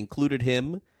 and I included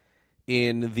him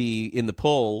in the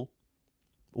poll.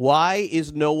 Why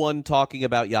is no one talking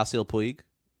about Yasiel Puig?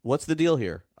 What's the deal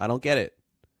here? I don't get it.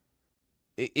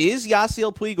 Is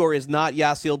Yasiel Puig or is not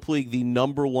Yasiel Puig the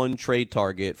number one trade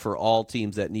target for all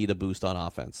teams that need a boost on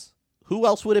offense? Who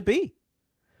else would it be?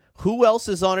 Who else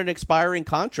is on an expiring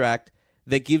contract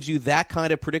that gives you that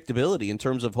kind of predictability in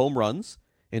terms of home runs,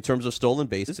 in terms of stolen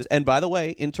bases, and by the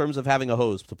way, in terms of having a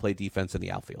hose to play defense in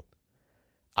the outfield?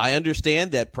 I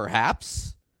understand that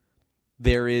perhaps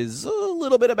there is a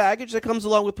little bit of baggage that comes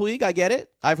along with Puig. I get it.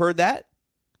 I've heard that.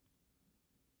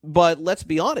 But let's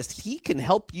be honest, he can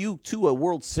help you to a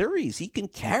World Series. He can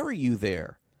carry you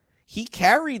there. He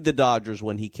carried the Dodgers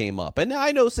when he came up. And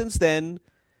I know since then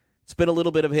it's been a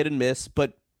little bit of hit and miss,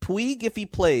 but Puig, if he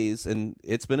plays, and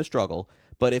it's been a struggle,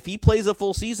 but if he plays a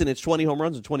full season, it's 20 home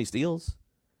runs and 20 steals.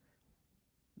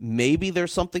 Maybe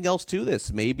there's something else to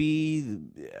this. Maybe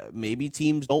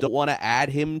teams don't want to add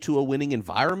him to a winning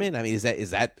environment. I mean, is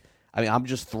that? I mean, I'm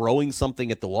just throwing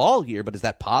something at the wall here, but is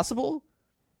that possible?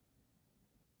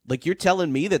 Like, you're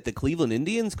telling me that the Cleveland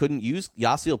Indians couldn't use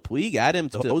Yasiel Puig, add him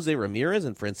to Jose Ramirez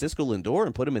and Francisco Lindor,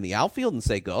 and put him in the outfield and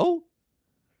say go?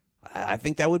 I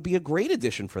think that would be a great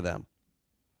addition for them.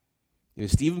 You know,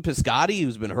 Steven Piscotty,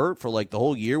 who's been hurt for like the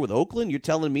whole year with Oakland, you're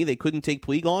telling me they couldn't take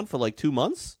Puig on for like 2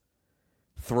 months?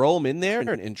 Throw him in there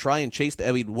and try and chase.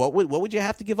 I mean, what would you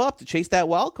have to give up to chase that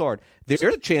wild card? There's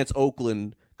a chance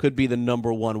Oakland could be the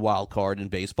number one wild card in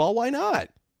baseball. Why not?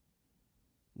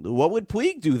 What would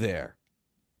Puig do there?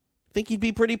 I think he'd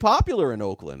be pretty popular in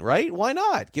Oakland, right? Why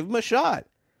not? Give him a shot.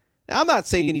 Now, I'm not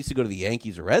saying he needs to go to the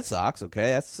Yankees or Red Sox,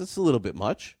 okay? That's a little bit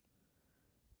much.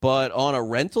 But on a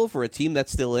rental for a team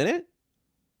that's still in it?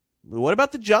 What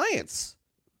about the Giants?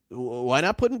 Why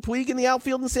not putting Puig in the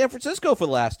outfield in San Francisco for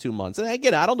the last 2 months? And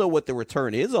again, I don't know what the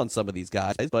return is on some of these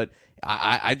guys, but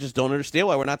I just don't understand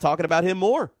why we're not talking about him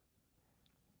more.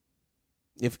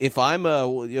 If I'm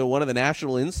one of the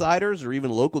national insiders or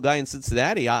even a local guy in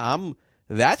Cincinnati,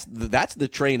 that's the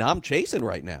train I'm chasing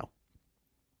right now.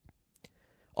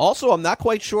 Also, I'm not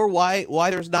quite sure why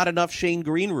there's not enough Shane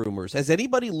Green rumors. Has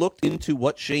anybody looked into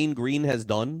what Shane Green has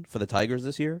done for the Tigers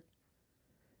this year?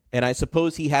 And I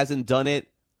suppose he hasn't done it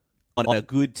on a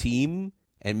good team,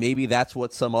 and maybe that's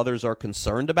what some others are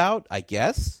concerned about, I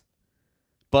guess.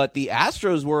 But the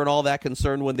Astros weren't all that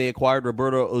concerned when they acquired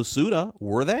Roberto Osuna,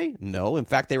 were they? No. In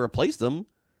fact, they replaced him.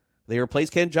 They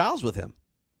replaced Ken Giles with him.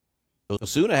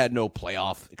 Osuna had no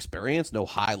playoff experience, no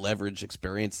high leverage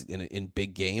experience in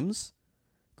big games.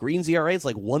 Green's ERA is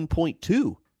like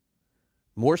 1.2.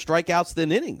 More strikeouts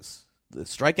than innings. The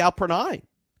strikeout per 9.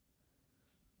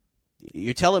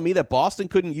 You're telling me that Boston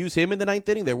couldn't use him in the ninth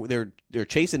inning? They're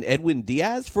chasing Edwin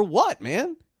Diaz for what,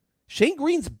 man? Shane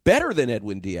Green's better than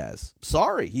Edwin Diaz.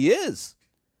 Sorry, he is.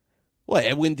 What,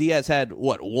 Edwin Diaz had,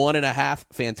 1.5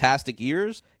 fantastic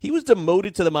years? He was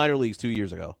demoted to the minor leagues 2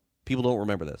 years ago. People don't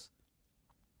remember this.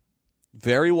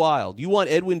 Very wild. You want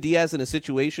Edwin Diaz in a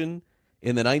situation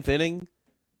in the ninth inning,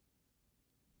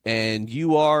 and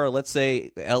you are, let's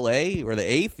say, L.A. or the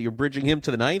eighth, you're bridging him to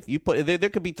the ninth, there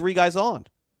could be 3 guys on.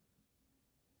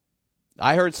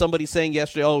 I heard somebody saying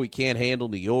yesterday, he can't handle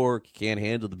New York, he can't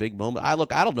handle the big moment. I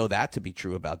don't know that to be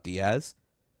true about Diaz.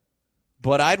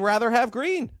 But I'd rather have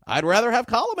Green. I'd rather have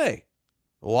Colomé.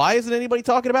 Why isn't anybody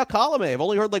talking about Colomé? I've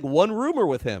only heard like one rumor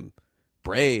with him.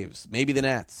 Braves, maybe the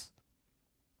Nats.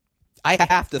 I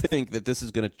have to think that this is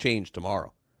going to change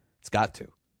tomorrow. It's got to.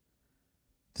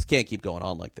 Just can't keep going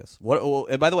on like this.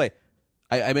 And by the way,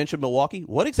 I mentioned Milwaukee.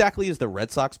 What exactly is the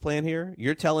Red Sox plan here?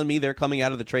 You're telling me they're coming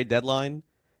out of the trade deadline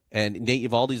and Nate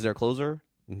Eovaldi's their closer?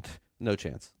 No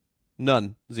chance.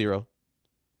 None. Zero.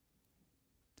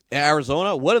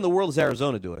 Arizona? What in the world is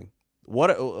Arizona doing?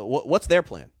 What's their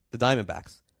plan? The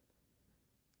Diamondbacks.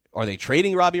 Are they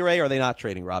trading Robbie Ray or are they not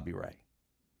trading Robbie Ray?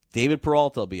 David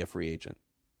Peralta will be a free agent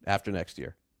after next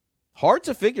year. Hard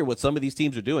to figure what some of these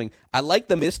teams are doing. I like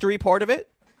the mystery part of it,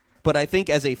 but I think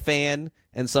as a fan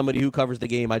and somebody who covers the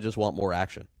game, I just want more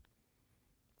action.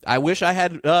 I wish I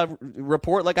had a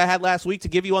report like I had last week to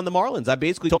give you on the Marlins. I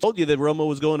basically told you that Romo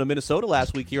was going to Minnesota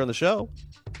last week here on the show,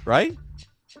 right?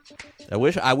 I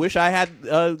wish I had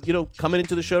coming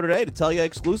into the show today to tell you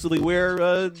exclusively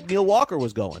where Neil Walker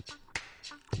was going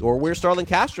or where Starlin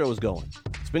Castro was going.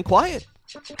 It's been quiet.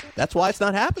 That's why it's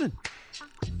not happening.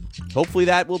 Hopefully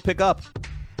that will pick up.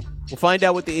 We'll find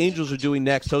out what the Angels are doing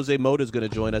next. Jose Mota is going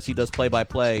to join us. He does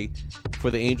play-by-play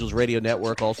for the Angels radio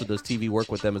network, also does TV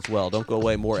work with them as well. Don't go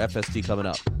away. More FST coming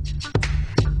up.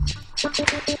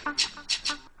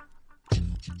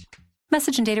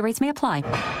 Message and data rates may apply.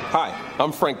 Hi,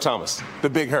 I'm Frank Thomas, the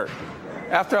Big Hurt.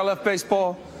 After I left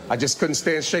baseball, I just couldn't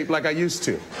stay in shape like I used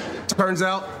to. Turns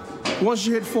out, once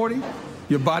you hit 40,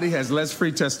 your body has less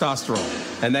free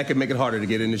testosterone, and that can make it harder to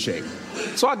get into shape.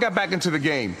 So I got back into the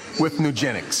game with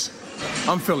Nugenics.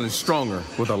 I'm feeling stronger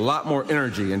with a lot more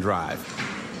energy and drive.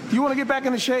 You want to get back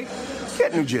into shape?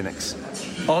 Get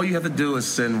Nugenics. All you have to do is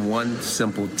send one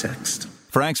simple text.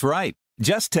 Frank's right.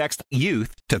 Just text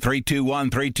YOUTH to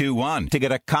 321-321 to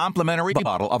get a complimentary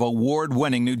bottle of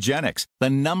award-winning Nugenics, the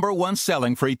 #1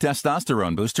 selling free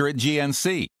testosterone booster at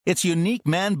GNC. Its unique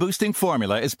man-boosting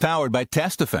formula is powered by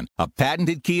Testofen, a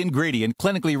patented key ingredient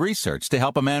clinically researched to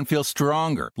help a man feel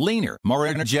stronger, leaner, more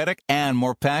energetic, and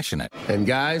more passionate. And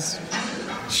guys,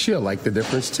 she'll like the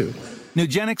difference too.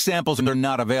 Nugenic samples are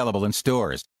not available in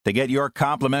stores. To get your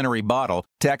complimentary bottle,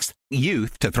 text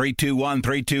YOUTH to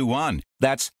 321-321.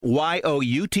 That's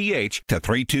YOUTH to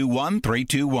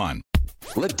 321-321.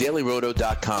 Let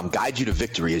DailyRoto.com guide you to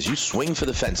victory as you swing for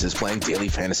the fences playing daily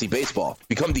fantasy baseball.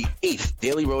 Become the 8th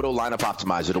Daily Roto lineup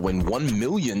optimizer to win $1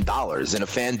 million in a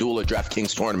FanDuel or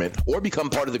DraftKings tournament, or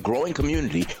become part of the growing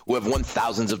community who have won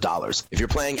thousands of dollars. If you're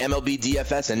playing MLB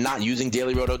DFS and not using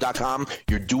DailyRoto.com,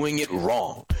 you're doing it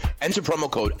wrong. Enter promo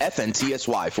code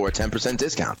FNTSY for a 10%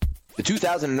 discount. The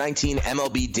 2019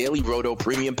 MLB Daily Roto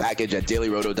Premium Package at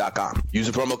DailyRoto.com.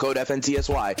 Use the promo code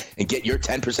FNTSY and get your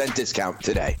 10% discount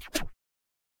today.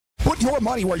 Put your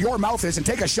money where your mouth is and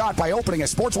take a shot by opening a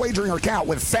sports wagering account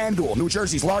with FanDuel, New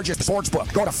Jersey's largest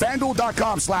sportsbook. Go to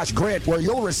FanDuel.com/grid where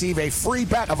you'll receive a free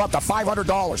bet of up to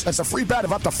 $500. That's a free bet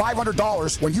of up to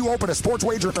 $500 when you open a sports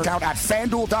wagering account at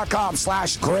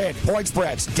FanDuel.com/grid. Point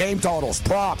spreads, game totals,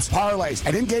 props, parlays,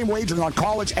 and in-game wagering on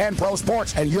college and pro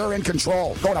sports, and you're in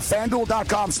control. Go to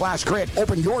FanDuel.com/grid.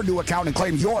 Open your new account and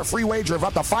claim your free wager of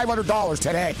up to $500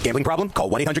 today. Gambling problem? Call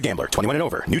 1-800-GAMBLER. 21 and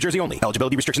over. New Jersey only.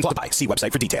 Eligibility restrictions apply. See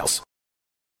website for details.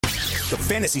 The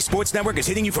Fantasy Sports Network is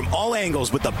hitting you from all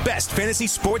angles with the best fantasy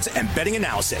sports and betting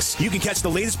analysis. You can catch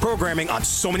the latest programming on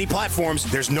so many platforms,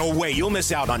 there's no way you'll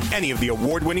miss out on any of the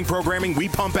award-winning programming we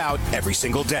pump out every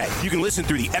single day. You can listen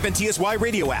through the FNTSY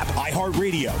radio app,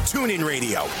 iHeartRadio, TuneIn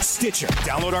Radio, Stitcher.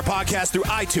 Download our podcast through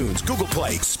iTunes, Google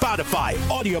Play, Spotify,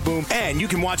 Audio Boom, and you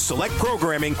can watch select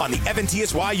programming on the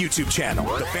FNTSY YouTube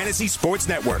channel. The Fantasy Sports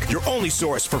Network, your only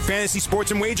source for fantasy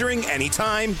sports and wagering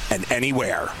anytime and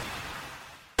anywhere.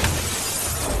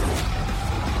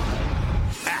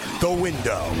 The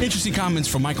window. Interesting comments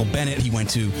from Michael Bennett. He went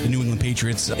to the New England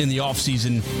Patriots in the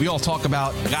offseason. We all talk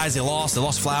about the guys they lost. They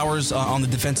lost Flowers on the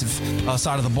defensive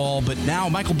side of the ball. But now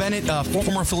Michael Bennett,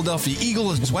 former Philadelphia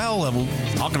Eagle as well.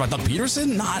 Talking about Doug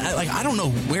Peterson. I don't know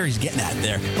where he's getting at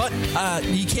there. But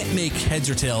you can't make heads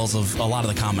or tails of a lot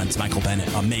of the comments Michael Bennett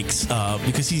makes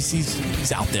because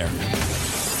he's out there.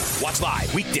 Watch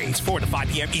live weekdays 4 to 5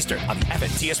 p.m. Eastern on the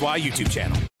FNTSY YouTube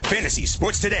channel. Fantasy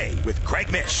Sports Today with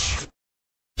Craig Mish.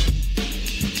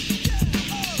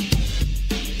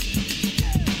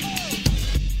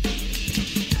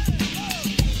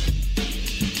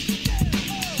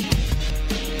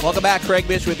 Welcome back. Craig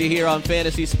Mish with you here on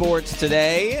Fantasy Sports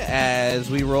Today as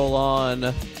we roll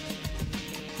on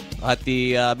at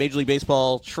the Major League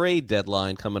Baseball trade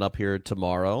deadline coming up here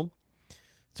tomorrow.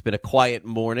 It's been a quiet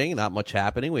morning, not much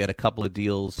happening. We had a couple of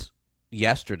deals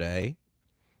yesterday,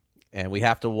 and we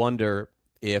have to wonder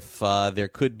if there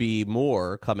could be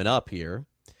more coming up here.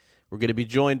 We're going to be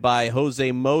joined by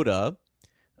Jose Mota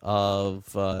of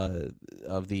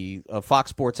Fox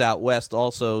Sports Out West,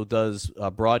 also does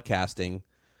broadcasting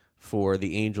for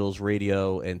the Angels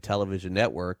radio and television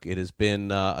network. It has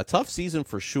been a tough season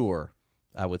for sure,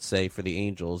 I would say, for the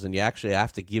Angels. And you actually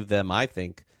have to give them, I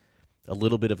think, a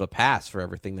little bit of a pass for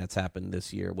everything that's happened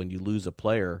this year when you lose a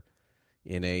player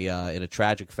in a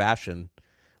tragic fashion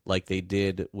like they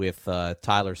did with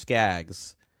Tyler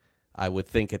Skaggs. I would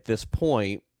think at this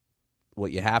point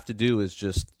what you have to do is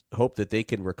just hope that they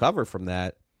can recover from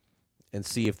that and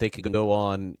see if they can go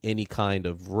on any kind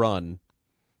of run.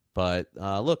 But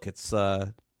look, it's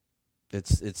not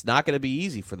going to be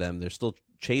easy for them. They're still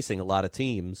chasing a lot of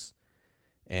teams.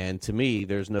 And to me,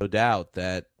 there's no doubt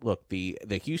that, look, the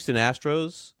Houston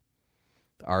Astros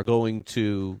are going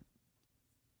to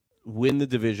win the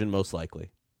division most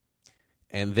likely.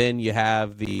 And then you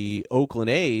have the Oakland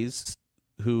A's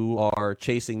who are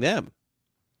chasing them.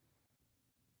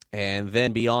 And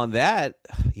then beyond that,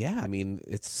 yeah, I mean,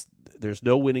 there's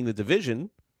no winning the division.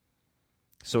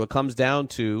 So it comes down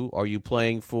to, are you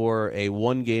playing for a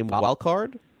one-game wild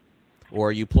card or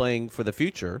are you playing for the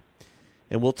future?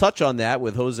 And we'll touch on that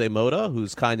with Jose Mota,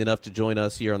 who's kind enough to join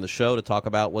us here on the show to talk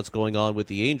about what's going on with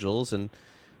the Angels. And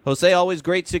Jose, always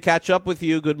great to catch up with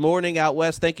you. Good morning out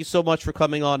west. Thank you so much for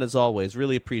coming on as always.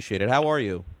 Really appreciate it. How are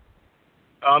you?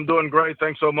 I'm doing great.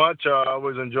 Thanks so much. I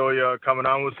always enjoy coming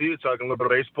on with you, talking a little bit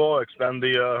of baseball, expand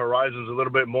the horizons a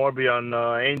little bit more beyond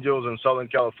Angels in Southern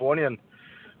California. And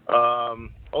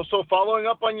also following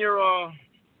up on your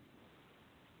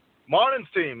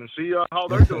Marlins team and see how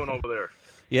they're doing over there.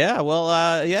 Yeah,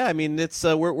 well, yeah, I mean, it's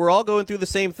we're all going through the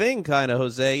same thing, kind of,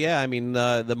 Jose. Yeah, I mean,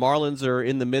 the Marlins are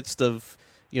in the midst of,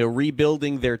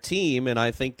 rebuilding their team, and I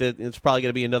think that it's probably going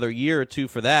to be another year or two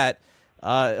for that.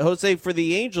 Jose, for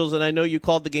the Angels, and I know you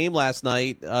called the game last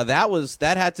night,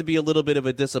 that had to be a little bit of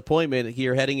a disappointment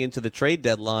here heading into the trade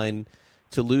deadline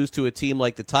to lose to a team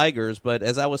like the Tigers. But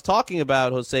as I was talking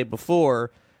about, Jose,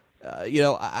 before,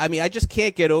 I mean, I just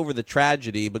can't get over the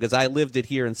tragedy because I lived it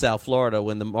here in South Florida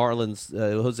when the Marlins,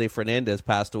 Jose Fernandez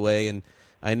passed away, and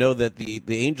I know that the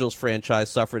Angels franchise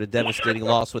suffered a devastating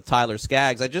loss with Tyler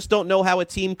Skaggs. I just don't know how a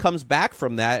team comes back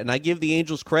from that, and I give the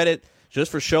Angels credit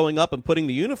just for showing up and putting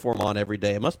the uniform on every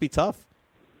day. It must be tough.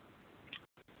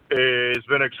 It's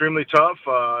been extremely tough.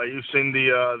 You've seen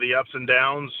the ups and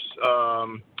downs.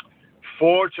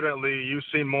 Fortunately, you've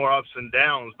seen more ups and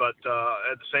downs, but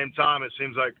at the same time, it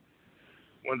seems like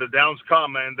when the downs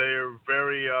come, and they're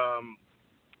very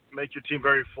make your team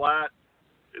very flat.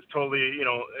 It's totally,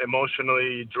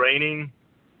 emotionally draining.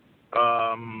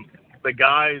 The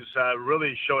guys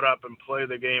really showed up and played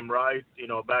the game right.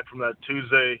 Back from that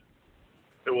Tuesday,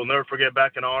 that we'll never forget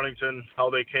back in Arlington, how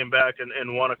they came back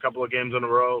and won a couple of games in a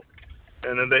row.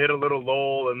 And then they hit a little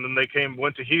lull, and then they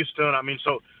went to Houston. I mean,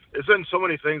 so it's been so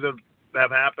many things that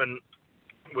have happened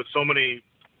with so many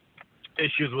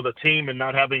issues with the team and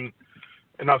not having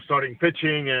enough starting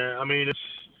pitching. I mean,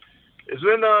 it's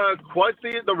been quite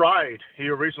the ride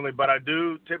here recently, but I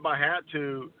do tip my hat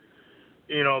to,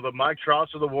 the Mike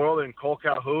Trouts of the world and Cole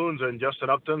Calhouns and Justin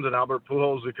Uptons and Albert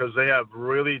Pujols, because they have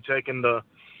really taken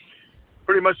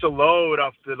pretty much the load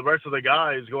off the rest of the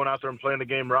guys going out there and playing the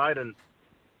game right.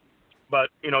 But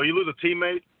you lose a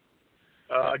teammate,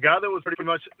 a guy that was pretty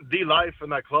much the life in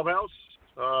that clubhouse,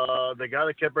 the guy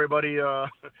that kept everybody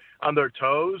on their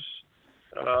toes,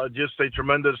 just a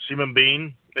tremendous human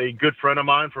being, a good friend of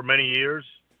mine for many years.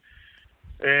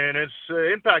 And it's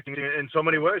impacting in so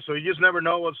many ways. So you just never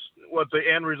know what the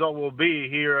end result will be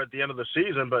here at the end of the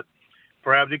season. But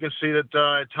perhaps you can see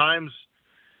that at times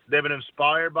they've been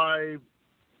inspired by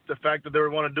the fact that they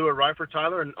want to do it right for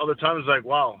Tyler, and other times it's like,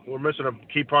 wow, we're missing a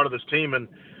key part of this team, and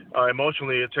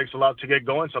emotionally it takes a lot to get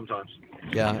going sometimes.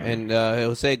 Yeah, and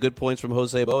Jose, good points from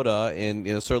Jose Mota, and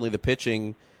certainly the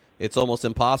pitching. It's almost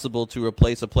impossible to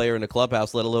replace a player in a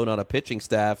clubhouse, let alone on a pitching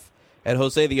staff. And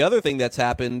Jose, the other thing that's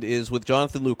happened is with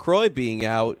Jonathan Lucroy being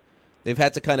out, they've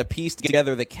had to kind of piece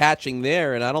together the catching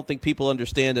there, and I don't think people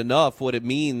understand enough what it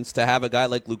means to have a guy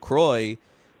like Lucroy,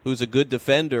 who's a good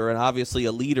defender and obviously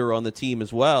a leader on the team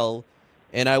as well.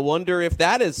 And I wonder if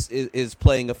that is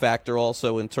playing a factor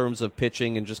also in terms of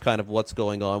pitching and just kind of what's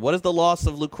going on. What has the loss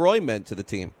of Lucroy meant to the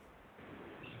team?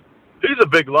 He's a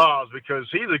big loss because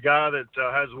he's a guy that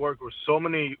has worked with so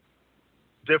many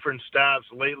different staffs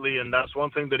lately, and that's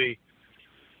one thing that he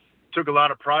took a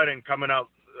lot of pride in coming out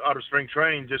of spring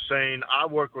training, just saying, I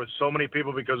work with so many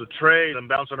people because of trades and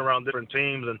bouncing around different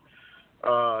teams and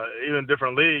even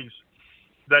different leagues,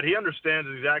 that he understands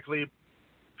exactly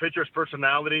pitchers'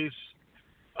 personalities,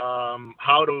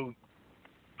 how to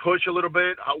push a little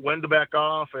bit, when to back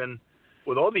off. And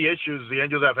with all the issues the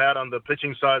Angels have had on the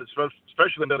pitching side,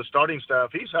 especially the starting staff,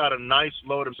 he's had a nice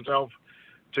load himself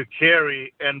to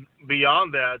carry, and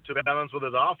beyond that, to balance with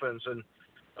his offense. And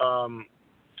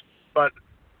But,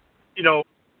 you know,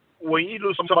 when you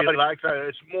lose somebody like that,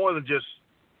 it's more than just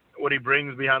what he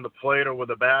brings behind the plate or with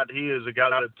the bat. He is a guy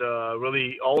that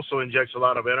really also injects a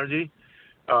lot of energy.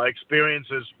 Experience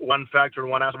is one factor,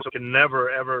 one aspect we can never,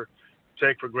 ever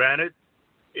take for granted,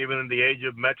 even in the age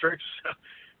of metrics.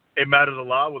 It matters a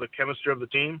lot with the chemistry of the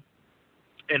team.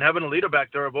 And having a leader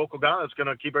back there, a vocal guy that's going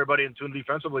to keep everybody in tune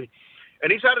defensively.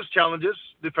 And he's had his challenges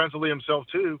defensively himself,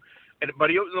 too.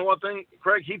 But you know one thing,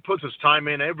 Craig? He puts his time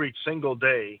in every single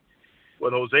day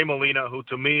with Jose Molina, who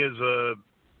to me is a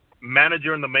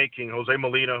manager in the making. Jose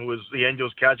Molina, who is the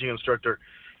Angels catching instructor.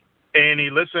 And he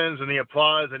listens and he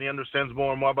applies and he understands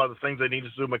more and more about the things they need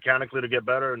to do mechanically to get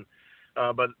better. And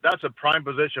but that's a prime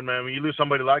position, man. When you lose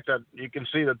somebody like that, you can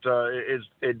see that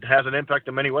it has an impact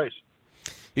in many ways.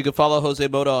 You can follow Jose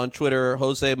Mota on Twitter,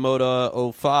 Jose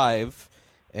Mota05,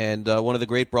 and one of the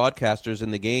great broadcasters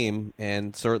in the game.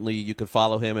 And certainly you can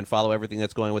follow him and follow everything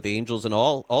that's going on with the Angels and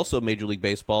also Major League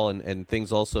Baseball and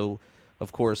things also,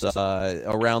 of course,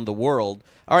 around the world.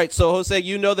 All right, so, Jose,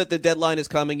 you know that the deadline is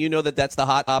coming. You know that that's the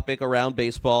hot topic around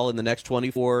baseball in the next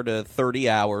 24 to 30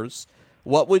 hours.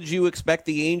 What would you expect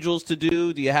the Angels to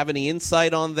do? Do you have any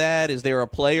insight on that? Is there a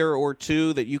player or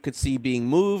two that you could see being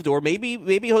moved? Or maybe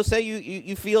Jose,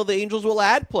 you feel the Angels will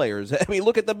add players. I mean,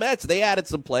 look at the Mets. They added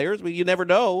some players, but you never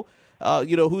know,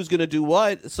 who's going to do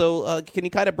what. So can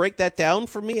you kind of break that down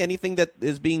for me? Anything that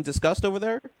is being discussed over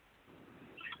there?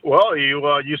 Well,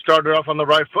 you started off on the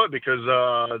right foot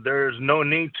because there's no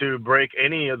need to break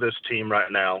any of this team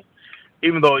right now,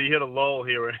 even though you hit a lull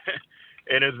here.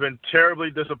 And it's been terribly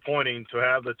disappointing to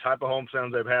have the type of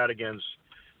homestands they've had against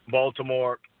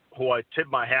Baltimore, who I tip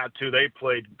my hat to. They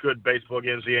played good baseball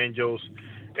against the Angels.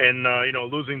 And,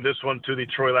 losing this one to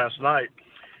Detroit last night.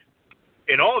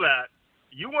 In all that,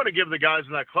 you want to give the guys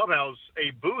in that clubhouse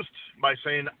a boost by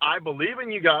saying, I believe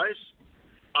in you guys.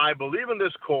 I believe in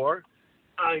this core.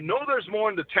 I know there's more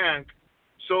in the tank.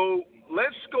 So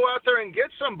let's go out there and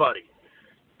get somebody.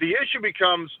 The issue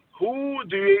becomes, who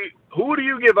do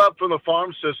you give up from the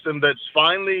farm system that's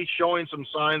finally showing some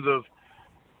signs of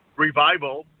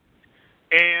revival?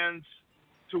 And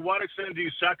to what extent do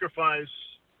you sacrifice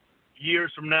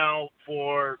years from now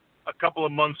for a couple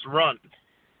of months run?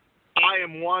 I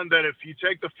am one that if you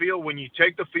take the field, when you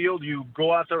take the field, you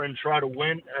go out there and try to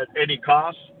win at any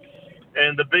cost.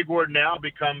 And the big word now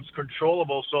becomes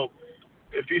controllable. So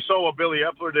if you saw what Billy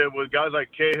Epler did with guys like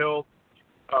Cahill,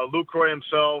 Lucroy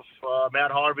himself,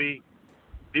 Matt Harvey,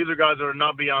 these are guys that are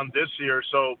not beyond this year.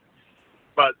 So,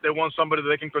 but they want somebody that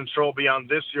they can control beyond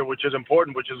this year, which is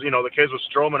important, which is, the case with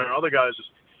Stroman and other guys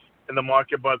in the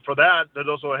market. But for that, there's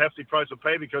also a hefty price to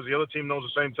pay because the other team knows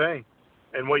the same thing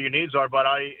and what your needs are. But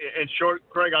in short,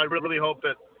 Craig, I really hope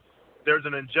that there's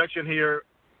an injection here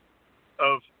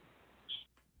of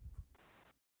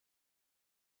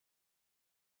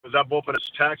that bullpen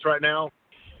is taxed right now.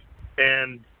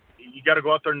 And you got to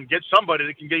go out there and get somebody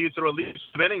that can get you through at least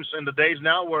some innings in the days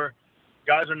now where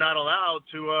guys are not allowed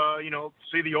to,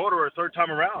 see the order a third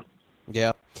time around.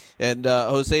 Yeah, and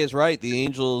Jose is right. The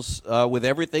Angels, with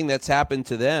everything that's happened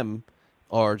to them,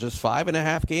 are just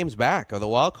 5.5 games back of the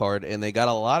wild card, and they got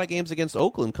a lot of games against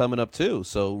Oakland coming up too.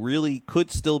 So really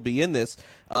could still be in this.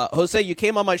 Jose, you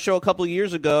came on my show a couple of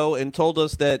years ago and told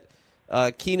us that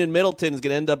Keenan Middleton is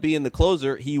going to end up being the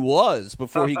closer. He was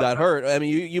before he got hurt. I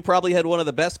mean, you probably had one of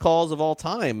the best calls of all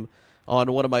time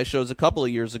on one of my shows a couple of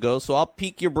years ago. So I'll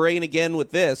pique your brain again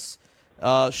with this.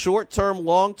 Short-term,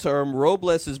 long-term,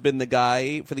 Robles has been the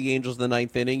guy for the Angels in the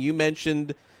ninth inning. You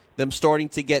mentioned them starting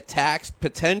to get taxed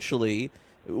potentially.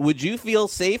 Would you feel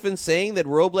safe in saying that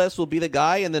Robles will be the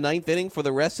guy in the ninth inning for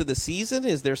the rest of the season?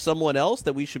 Is there someone else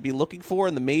that we should be looking for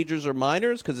in the majors or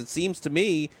minors? Because it seems to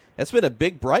me that's been a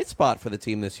big bright spot for the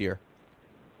team this year.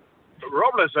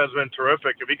 Robles has been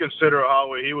terrific if you consider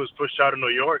how he was pushed out of New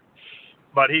York.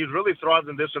 But he's really thrived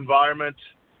in this environment,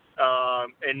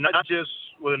 and not just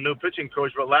with a new pitching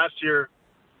coach, but last year,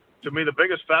 to me, the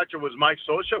biggest factor was Mike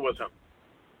Scioscia with him.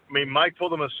 I mean, Mike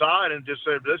pulled him aside and just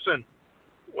said, listen,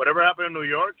 whatever happened in New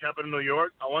York, happened in New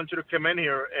York. I want you to come in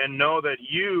here and know that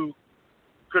you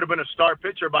could have been a star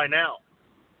pitcher by now.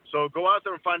 So go out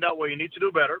there and find out what you need to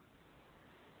do better.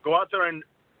 Go out there and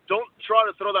don't try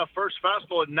to throw that first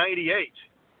fastball at 98.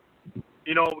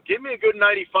 Give me a good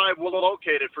 95, we'll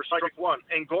locate it for strike one,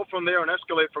 and go from there and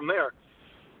escalate from there.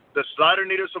 The slider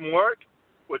needed some work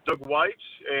with Doug White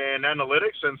and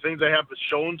analytics and things they have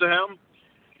shown to him.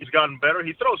 He's gotten better.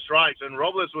 He throws strikes, and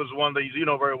Robles was one that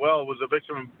very well, was a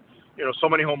victim of, so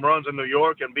many home runs in New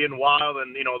York and being wild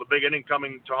and, the big inning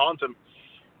coming to haunt him.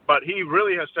 But he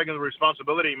really has taken the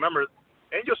responsibility. Remember,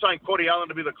 Angels signed Cody Allen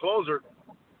to be the closer,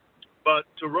 but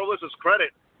to Robles'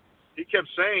 credit, he kept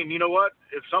saying, you know what,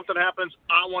 if something happens,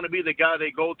 I want to be the guy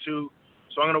they go to,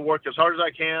 so I'm going to work as hard as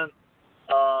I can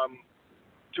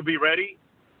to be ready,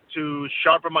 to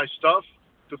sharpen my stuff,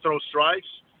 to throw strikes.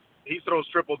 He throws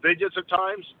triple digits at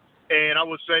times, and I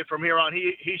would say from here on,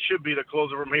 he should be the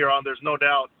closer from here on. There's no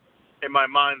doubt in my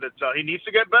mind that he needs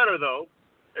to get better, though.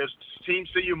 As teams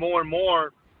see you more and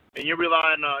more, and you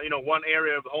rely on one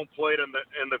area of the home plate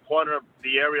and the corner of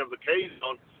the area of the K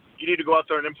zone, you need to go out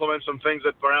there and implement some things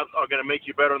that perhaps are going to make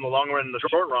you better in the long run and the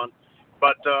short run.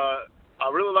 But I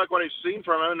really like what I've seen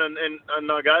from him,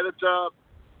 and a guy that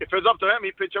if it's up to him,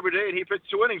 he pitch every day, and he pitch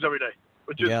 2 innings every day,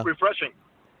 which is refreshing.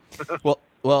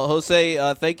 Well,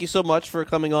 Jose, thank you so much for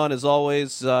coming on. As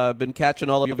always, been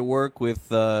catching all of your work with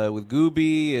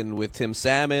Gooby and with Tim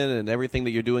Salmon and everything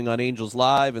that you're doing on Angels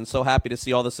Live, and so happy to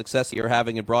see all the success you're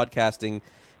having in broadcasting.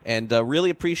 And really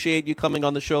appreciate you coming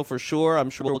on the show for sure. I'm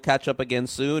sure we'll catch up again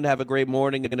soon. Have a great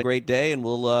morning and a great day, and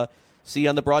we'll see you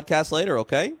on the broadcast later,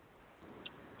 okay?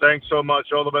 Thanks so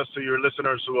much. All the best to your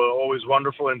listeners, who are always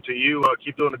wonderful, and to you.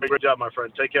 Keep doing a great job, my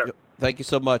friend. Take care. Thank you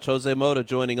so much. Jose Mota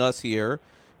joining us here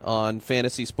on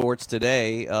Fantasy Sports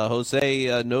Today.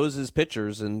 Jose knows his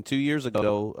pitchers, and 2 years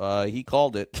ago he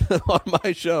called it on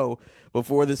my show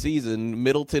before the season.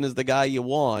 Middleton is the guy you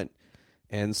want.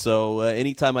 And so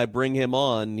anytime I bring him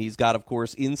on, he's got, of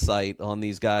course, insight on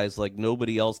these guys like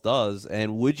nobody else does.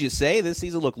 And would you say this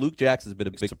season, look, Luke Jackson's been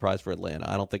a big surprise for Atlanta.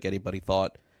 I don't think anybody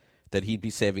thought that he'd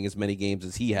be saving as many games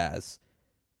as he has.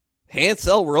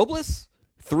 Hansel Robles,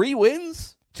 3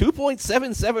 wins,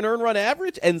 2.77 earned run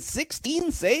average, and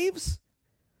 16 saves?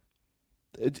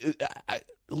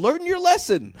 Learn your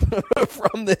lesson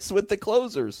from this with the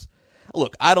closers.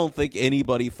 Look, I don't think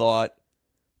anybody thought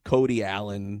Cody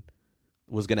Allen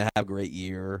was going to have a great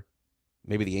year.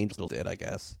 Maybe the Angels did, I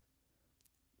guess.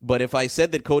 But if I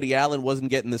said that Cody Allen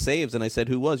wasn't getting the saves and I said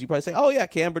who was, you'd probably say, oh, yeah,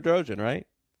 Cam Bedrosian, right?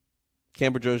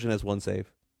 Cam Bedrosian has 1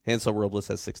 save. Hansel Robles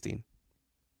has 16.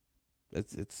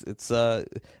 It's the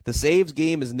saves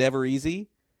game is never easy,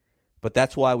 but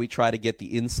that's why we try to get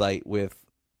the insight with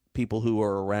people who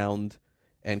are around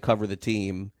and cover the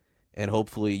team, and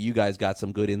hopefully you guys got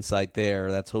some good insight there.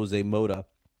 That's Jose Mota.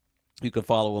 You can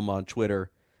follow him on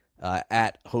Twitter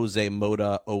at Jose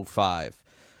Mota 05.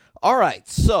 All right,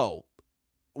 so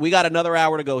we got another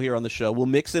hour to go here on the show. We'll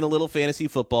mix in a little fantasy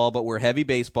football, but we're heavy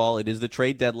baseball. It is the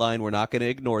trade deadline. We're not going to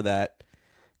ignore that.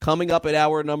 Coming up at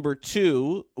hour number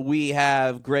 2, we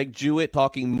have Greg Jewett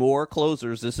talking more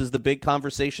closers. This is the big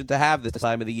conversation to have this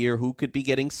time of the year. Who could be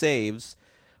getting saves?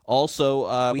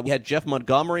 Also, we had Jeff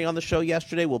Montgomery on the show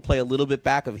yesterday. We'll play a little bit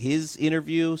back of his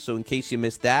interview. So in case you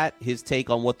missed that, his take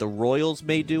on what the Royals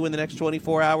may do in the next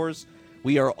 24 hours.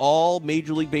 We are all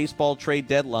Major League Baseball trade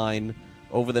deadline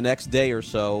over the next day or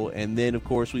so. And then, of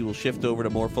course, we will shift over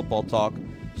to more football talk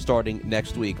starting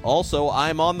next week. Also,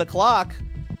 I'm on the clock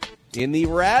in the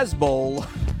Raz Bowl.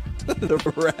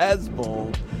 The Raz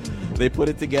Bowl. They put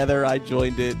it together. I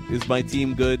joined it. Is my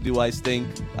team good? Do I stink?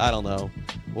 I don't know.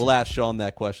 We'll ask Sean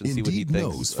that question, see what he thinks. Indeed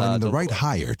knows finding the right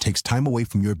hire takes time away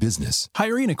from your business.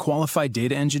 Hiring a qualified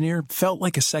data engineer felt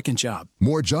like a second job.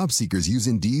 More job seekers use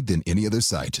Indeed than any other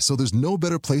site, so there's no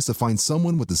better place to find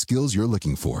someone with the skills you're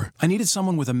looking for. I needed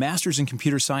someone with a master's in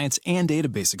computer science and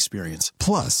database experience.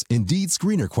 Plus, Indeed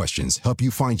screener questions help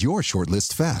you find your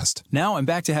shortlist fast. Now I'm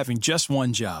back to having just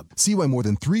one job. See why more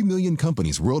than 3 million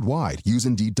companies worldwide use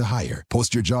Indeed to hire.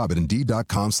 Post your job at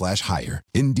Indeed.com/hire.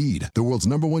 Indeed, the world's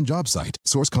 #1 job site.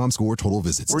 Source.com score total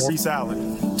visits. We're Reese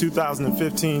Allen,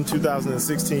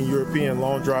 2015-2016 European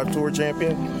Long Drive Tour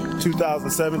champion,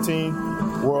 2017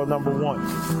 world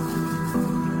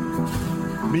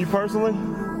 #1. Me personally,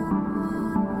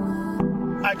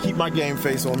 I keep my game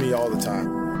face on me all the time.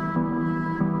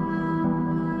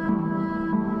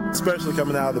 Especially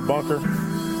coming out of the bunker,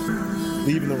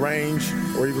 leaving the range,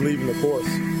 or even leaving the course.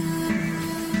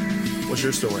 What's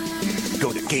your story?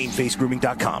 Go to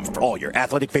GameFaceGrooming.com for all your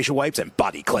athletic facial wipes and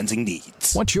body cleansing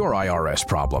needs. What's your IRS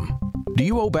problem? Do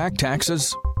you owe back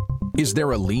taxes? Is there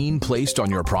a lien placed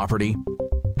on your property?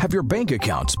 Have your bank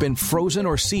accounts been frozen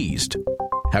or seized?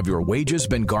 Have your wages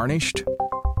been garnished?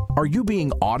 Are you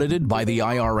being audited by the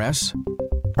IRS?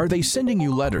 Are they sending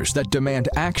you letters that demand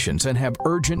actions and have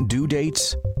urgent due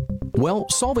dates? Well,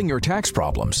 solving your tax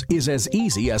problems is as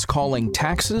easy as calling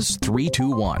Taxes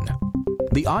 321.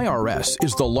 The IRS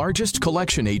is the largest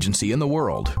collection agency in the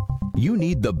world. You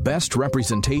need the best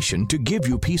representation to give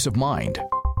you peace of mind.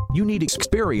 You need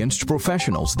experienced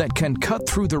professionals that can cut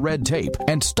through the red tape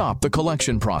and stop the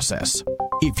collection process.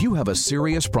 If you have a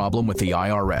serious problem with the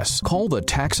IRS, call the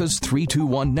Taxes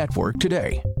 321 network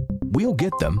today. We'll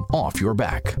get them off your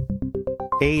back.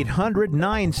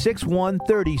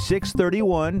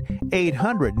 800-961-3631,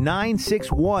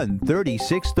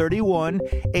 800-961-3631.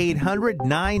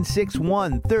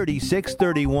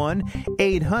 800-961-3631.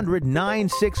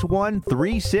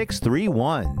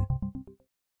 800-961-3631.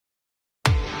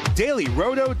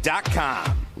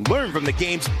 DailyRoto.com. Learn from the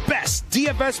game's best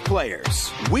DFS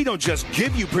players. We don't just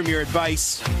give you premier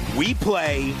advice, we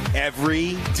play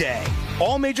every day.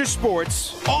 All major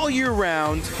sports, all year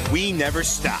round, we never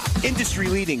stop.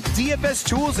 Industry-leading DFS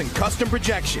tools and custom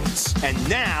projections. And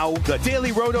now, the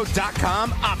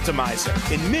DailyRoto.com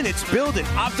Optimizer. In minutes, build and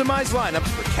optimize lineups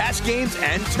for cash games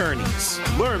and tourneys.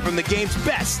 Learn from the game's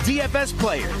best DFS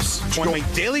players. Join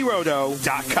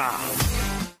DailyRoto.com.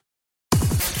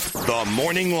 The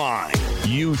Morning Line.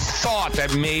 You thought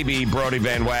that maybe Brody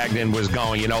Van Wagenen was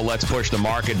going, let's push the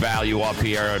market value up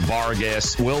here at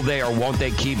Vargas. Will they or won't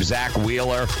they keep Zach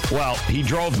Wheeler? Well, he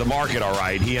drove the market all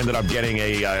right. He ended up getting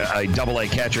a double-A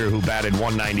catcher who batted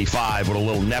 195 with a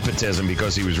little nepotism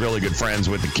because he was really good friends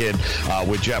with the kid,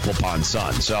 with Jeff LaPon's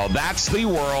son. So that's the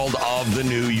world of the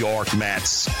New York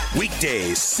Mets.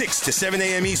 Weekdays, 6 to 7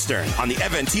 a.m. Eastern on the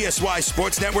FNTSY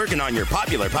Sports Network and on your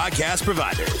popular podcast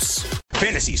providers.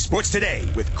 Fantasy Sports Today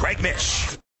with Craig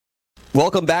Mish.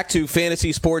 Welcome back to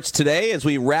Fantasy Sports Today. As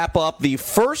we wrap up the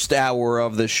first hour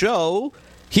of the show,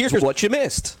 here's what you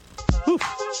missed. Whew.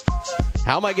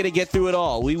 How am I going to get through it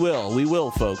all? We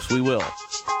will, folks. We will.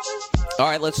 All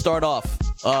right, let's start off.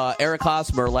 Eric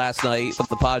Hosmer last night with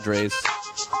the Padres.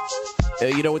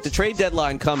 With the trade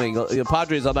deadline coming, the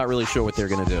Padres, I'm not really sure what they're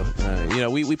going to do.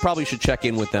 We probably should check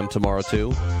in with them tomorrow,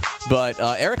 too. But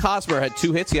Eric Hosmer had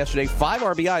 2 hits yesterday, 5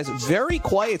 RBIs. Very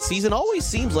quiet season. Always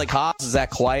seems like Hos is that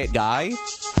quiet guy.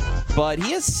 But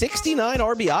he has 69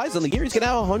 RBIs on the year. He's going to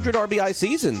have a 100 RBI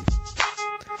season.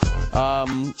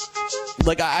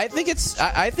 I think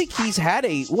he's had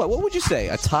what would you say,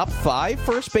 a top 5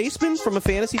 first baseman from a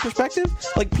fantasy perspective?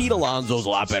 Like Pete Alonso's a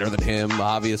lot better than him,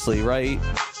 obviously, right?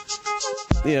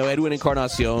 Edwin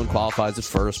Encarnacion qualifies at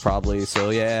first, probably. So,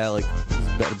 yeah,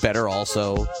 better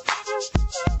also.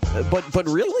 But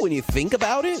really, when you think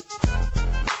about it,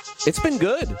 it's been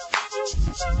good.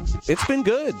 It's been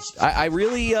good. I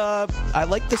really I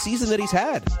like the season that he's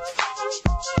had.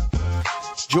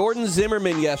 Jordan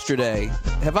Zimmerman yesterday.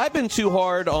 Have I been too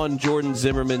hard on Jordan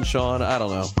Zimmerman, Sean? I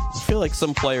don't know. I feel like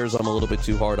some players I'm a little bit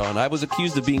too hard on. I was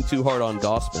accused of being too hard on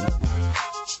Gausman.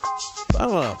 I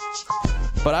don't know.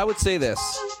 But I would say this.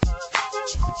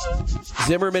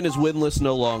 Zimmerman is winless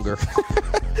no longer.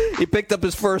 He picked up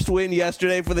his first win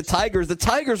yesterday for the Tigers. The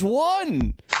Tigers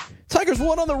won! Tigers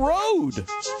won on the road!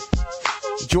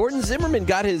 Jordan Zimmerman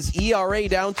got his ERA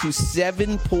down to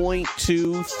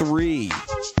 7.23.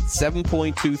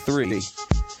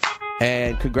 7.23.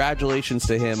 And congratulations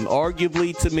to him.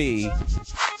 Arguably, to me,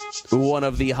 one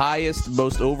of the highest,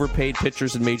 most overpaid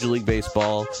pitchers in Major League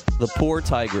Baseball. The poor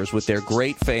Tigers, with their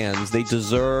great fans, they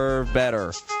deserve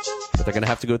better. But they're going to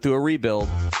have to go through a rebuild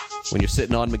when you're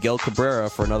sitting on Miguel Cabrera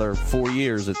for another 4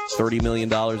 years at $30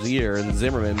 million a year, and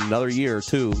Zimmerman another year or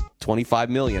two, $25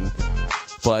 million.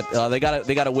 But they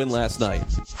got a win last night.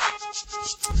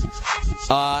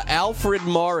 Alfred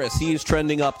Morris, he is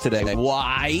trending up today.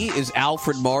 Why is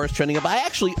Alfred Morris trending up? I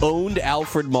actually owned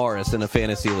Alfred Morris in a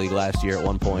fantasy league last year at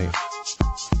one point.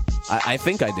 I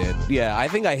think I did. Yeah, I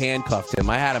think I handcuffed him.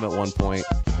 I had him at one point.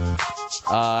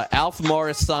 Alf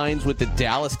Morris signs with the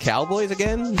Dallas Cowboys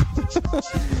again?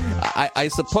 I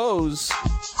suppose,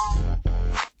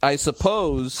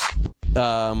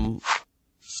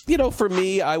 for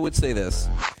me, I would say this.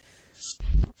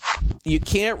 You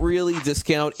can't really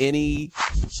discount any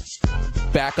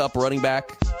backup running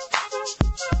back.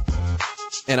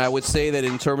 And I would say that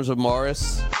in terms of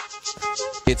Morris,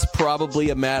 it's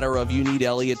probably a matter of you need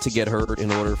Elliott to get hurt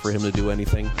in order for him to do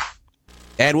anything.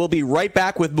 And we'll be right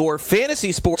back with more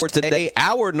Fantasy Sports Today,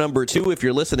 hour number 2, if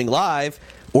you're listening live,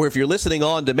 or if you're listening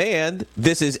on demand.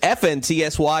 This is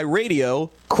FNTSY Radio,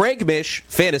 Craig Mish,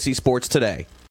 Fantasy Sports Today.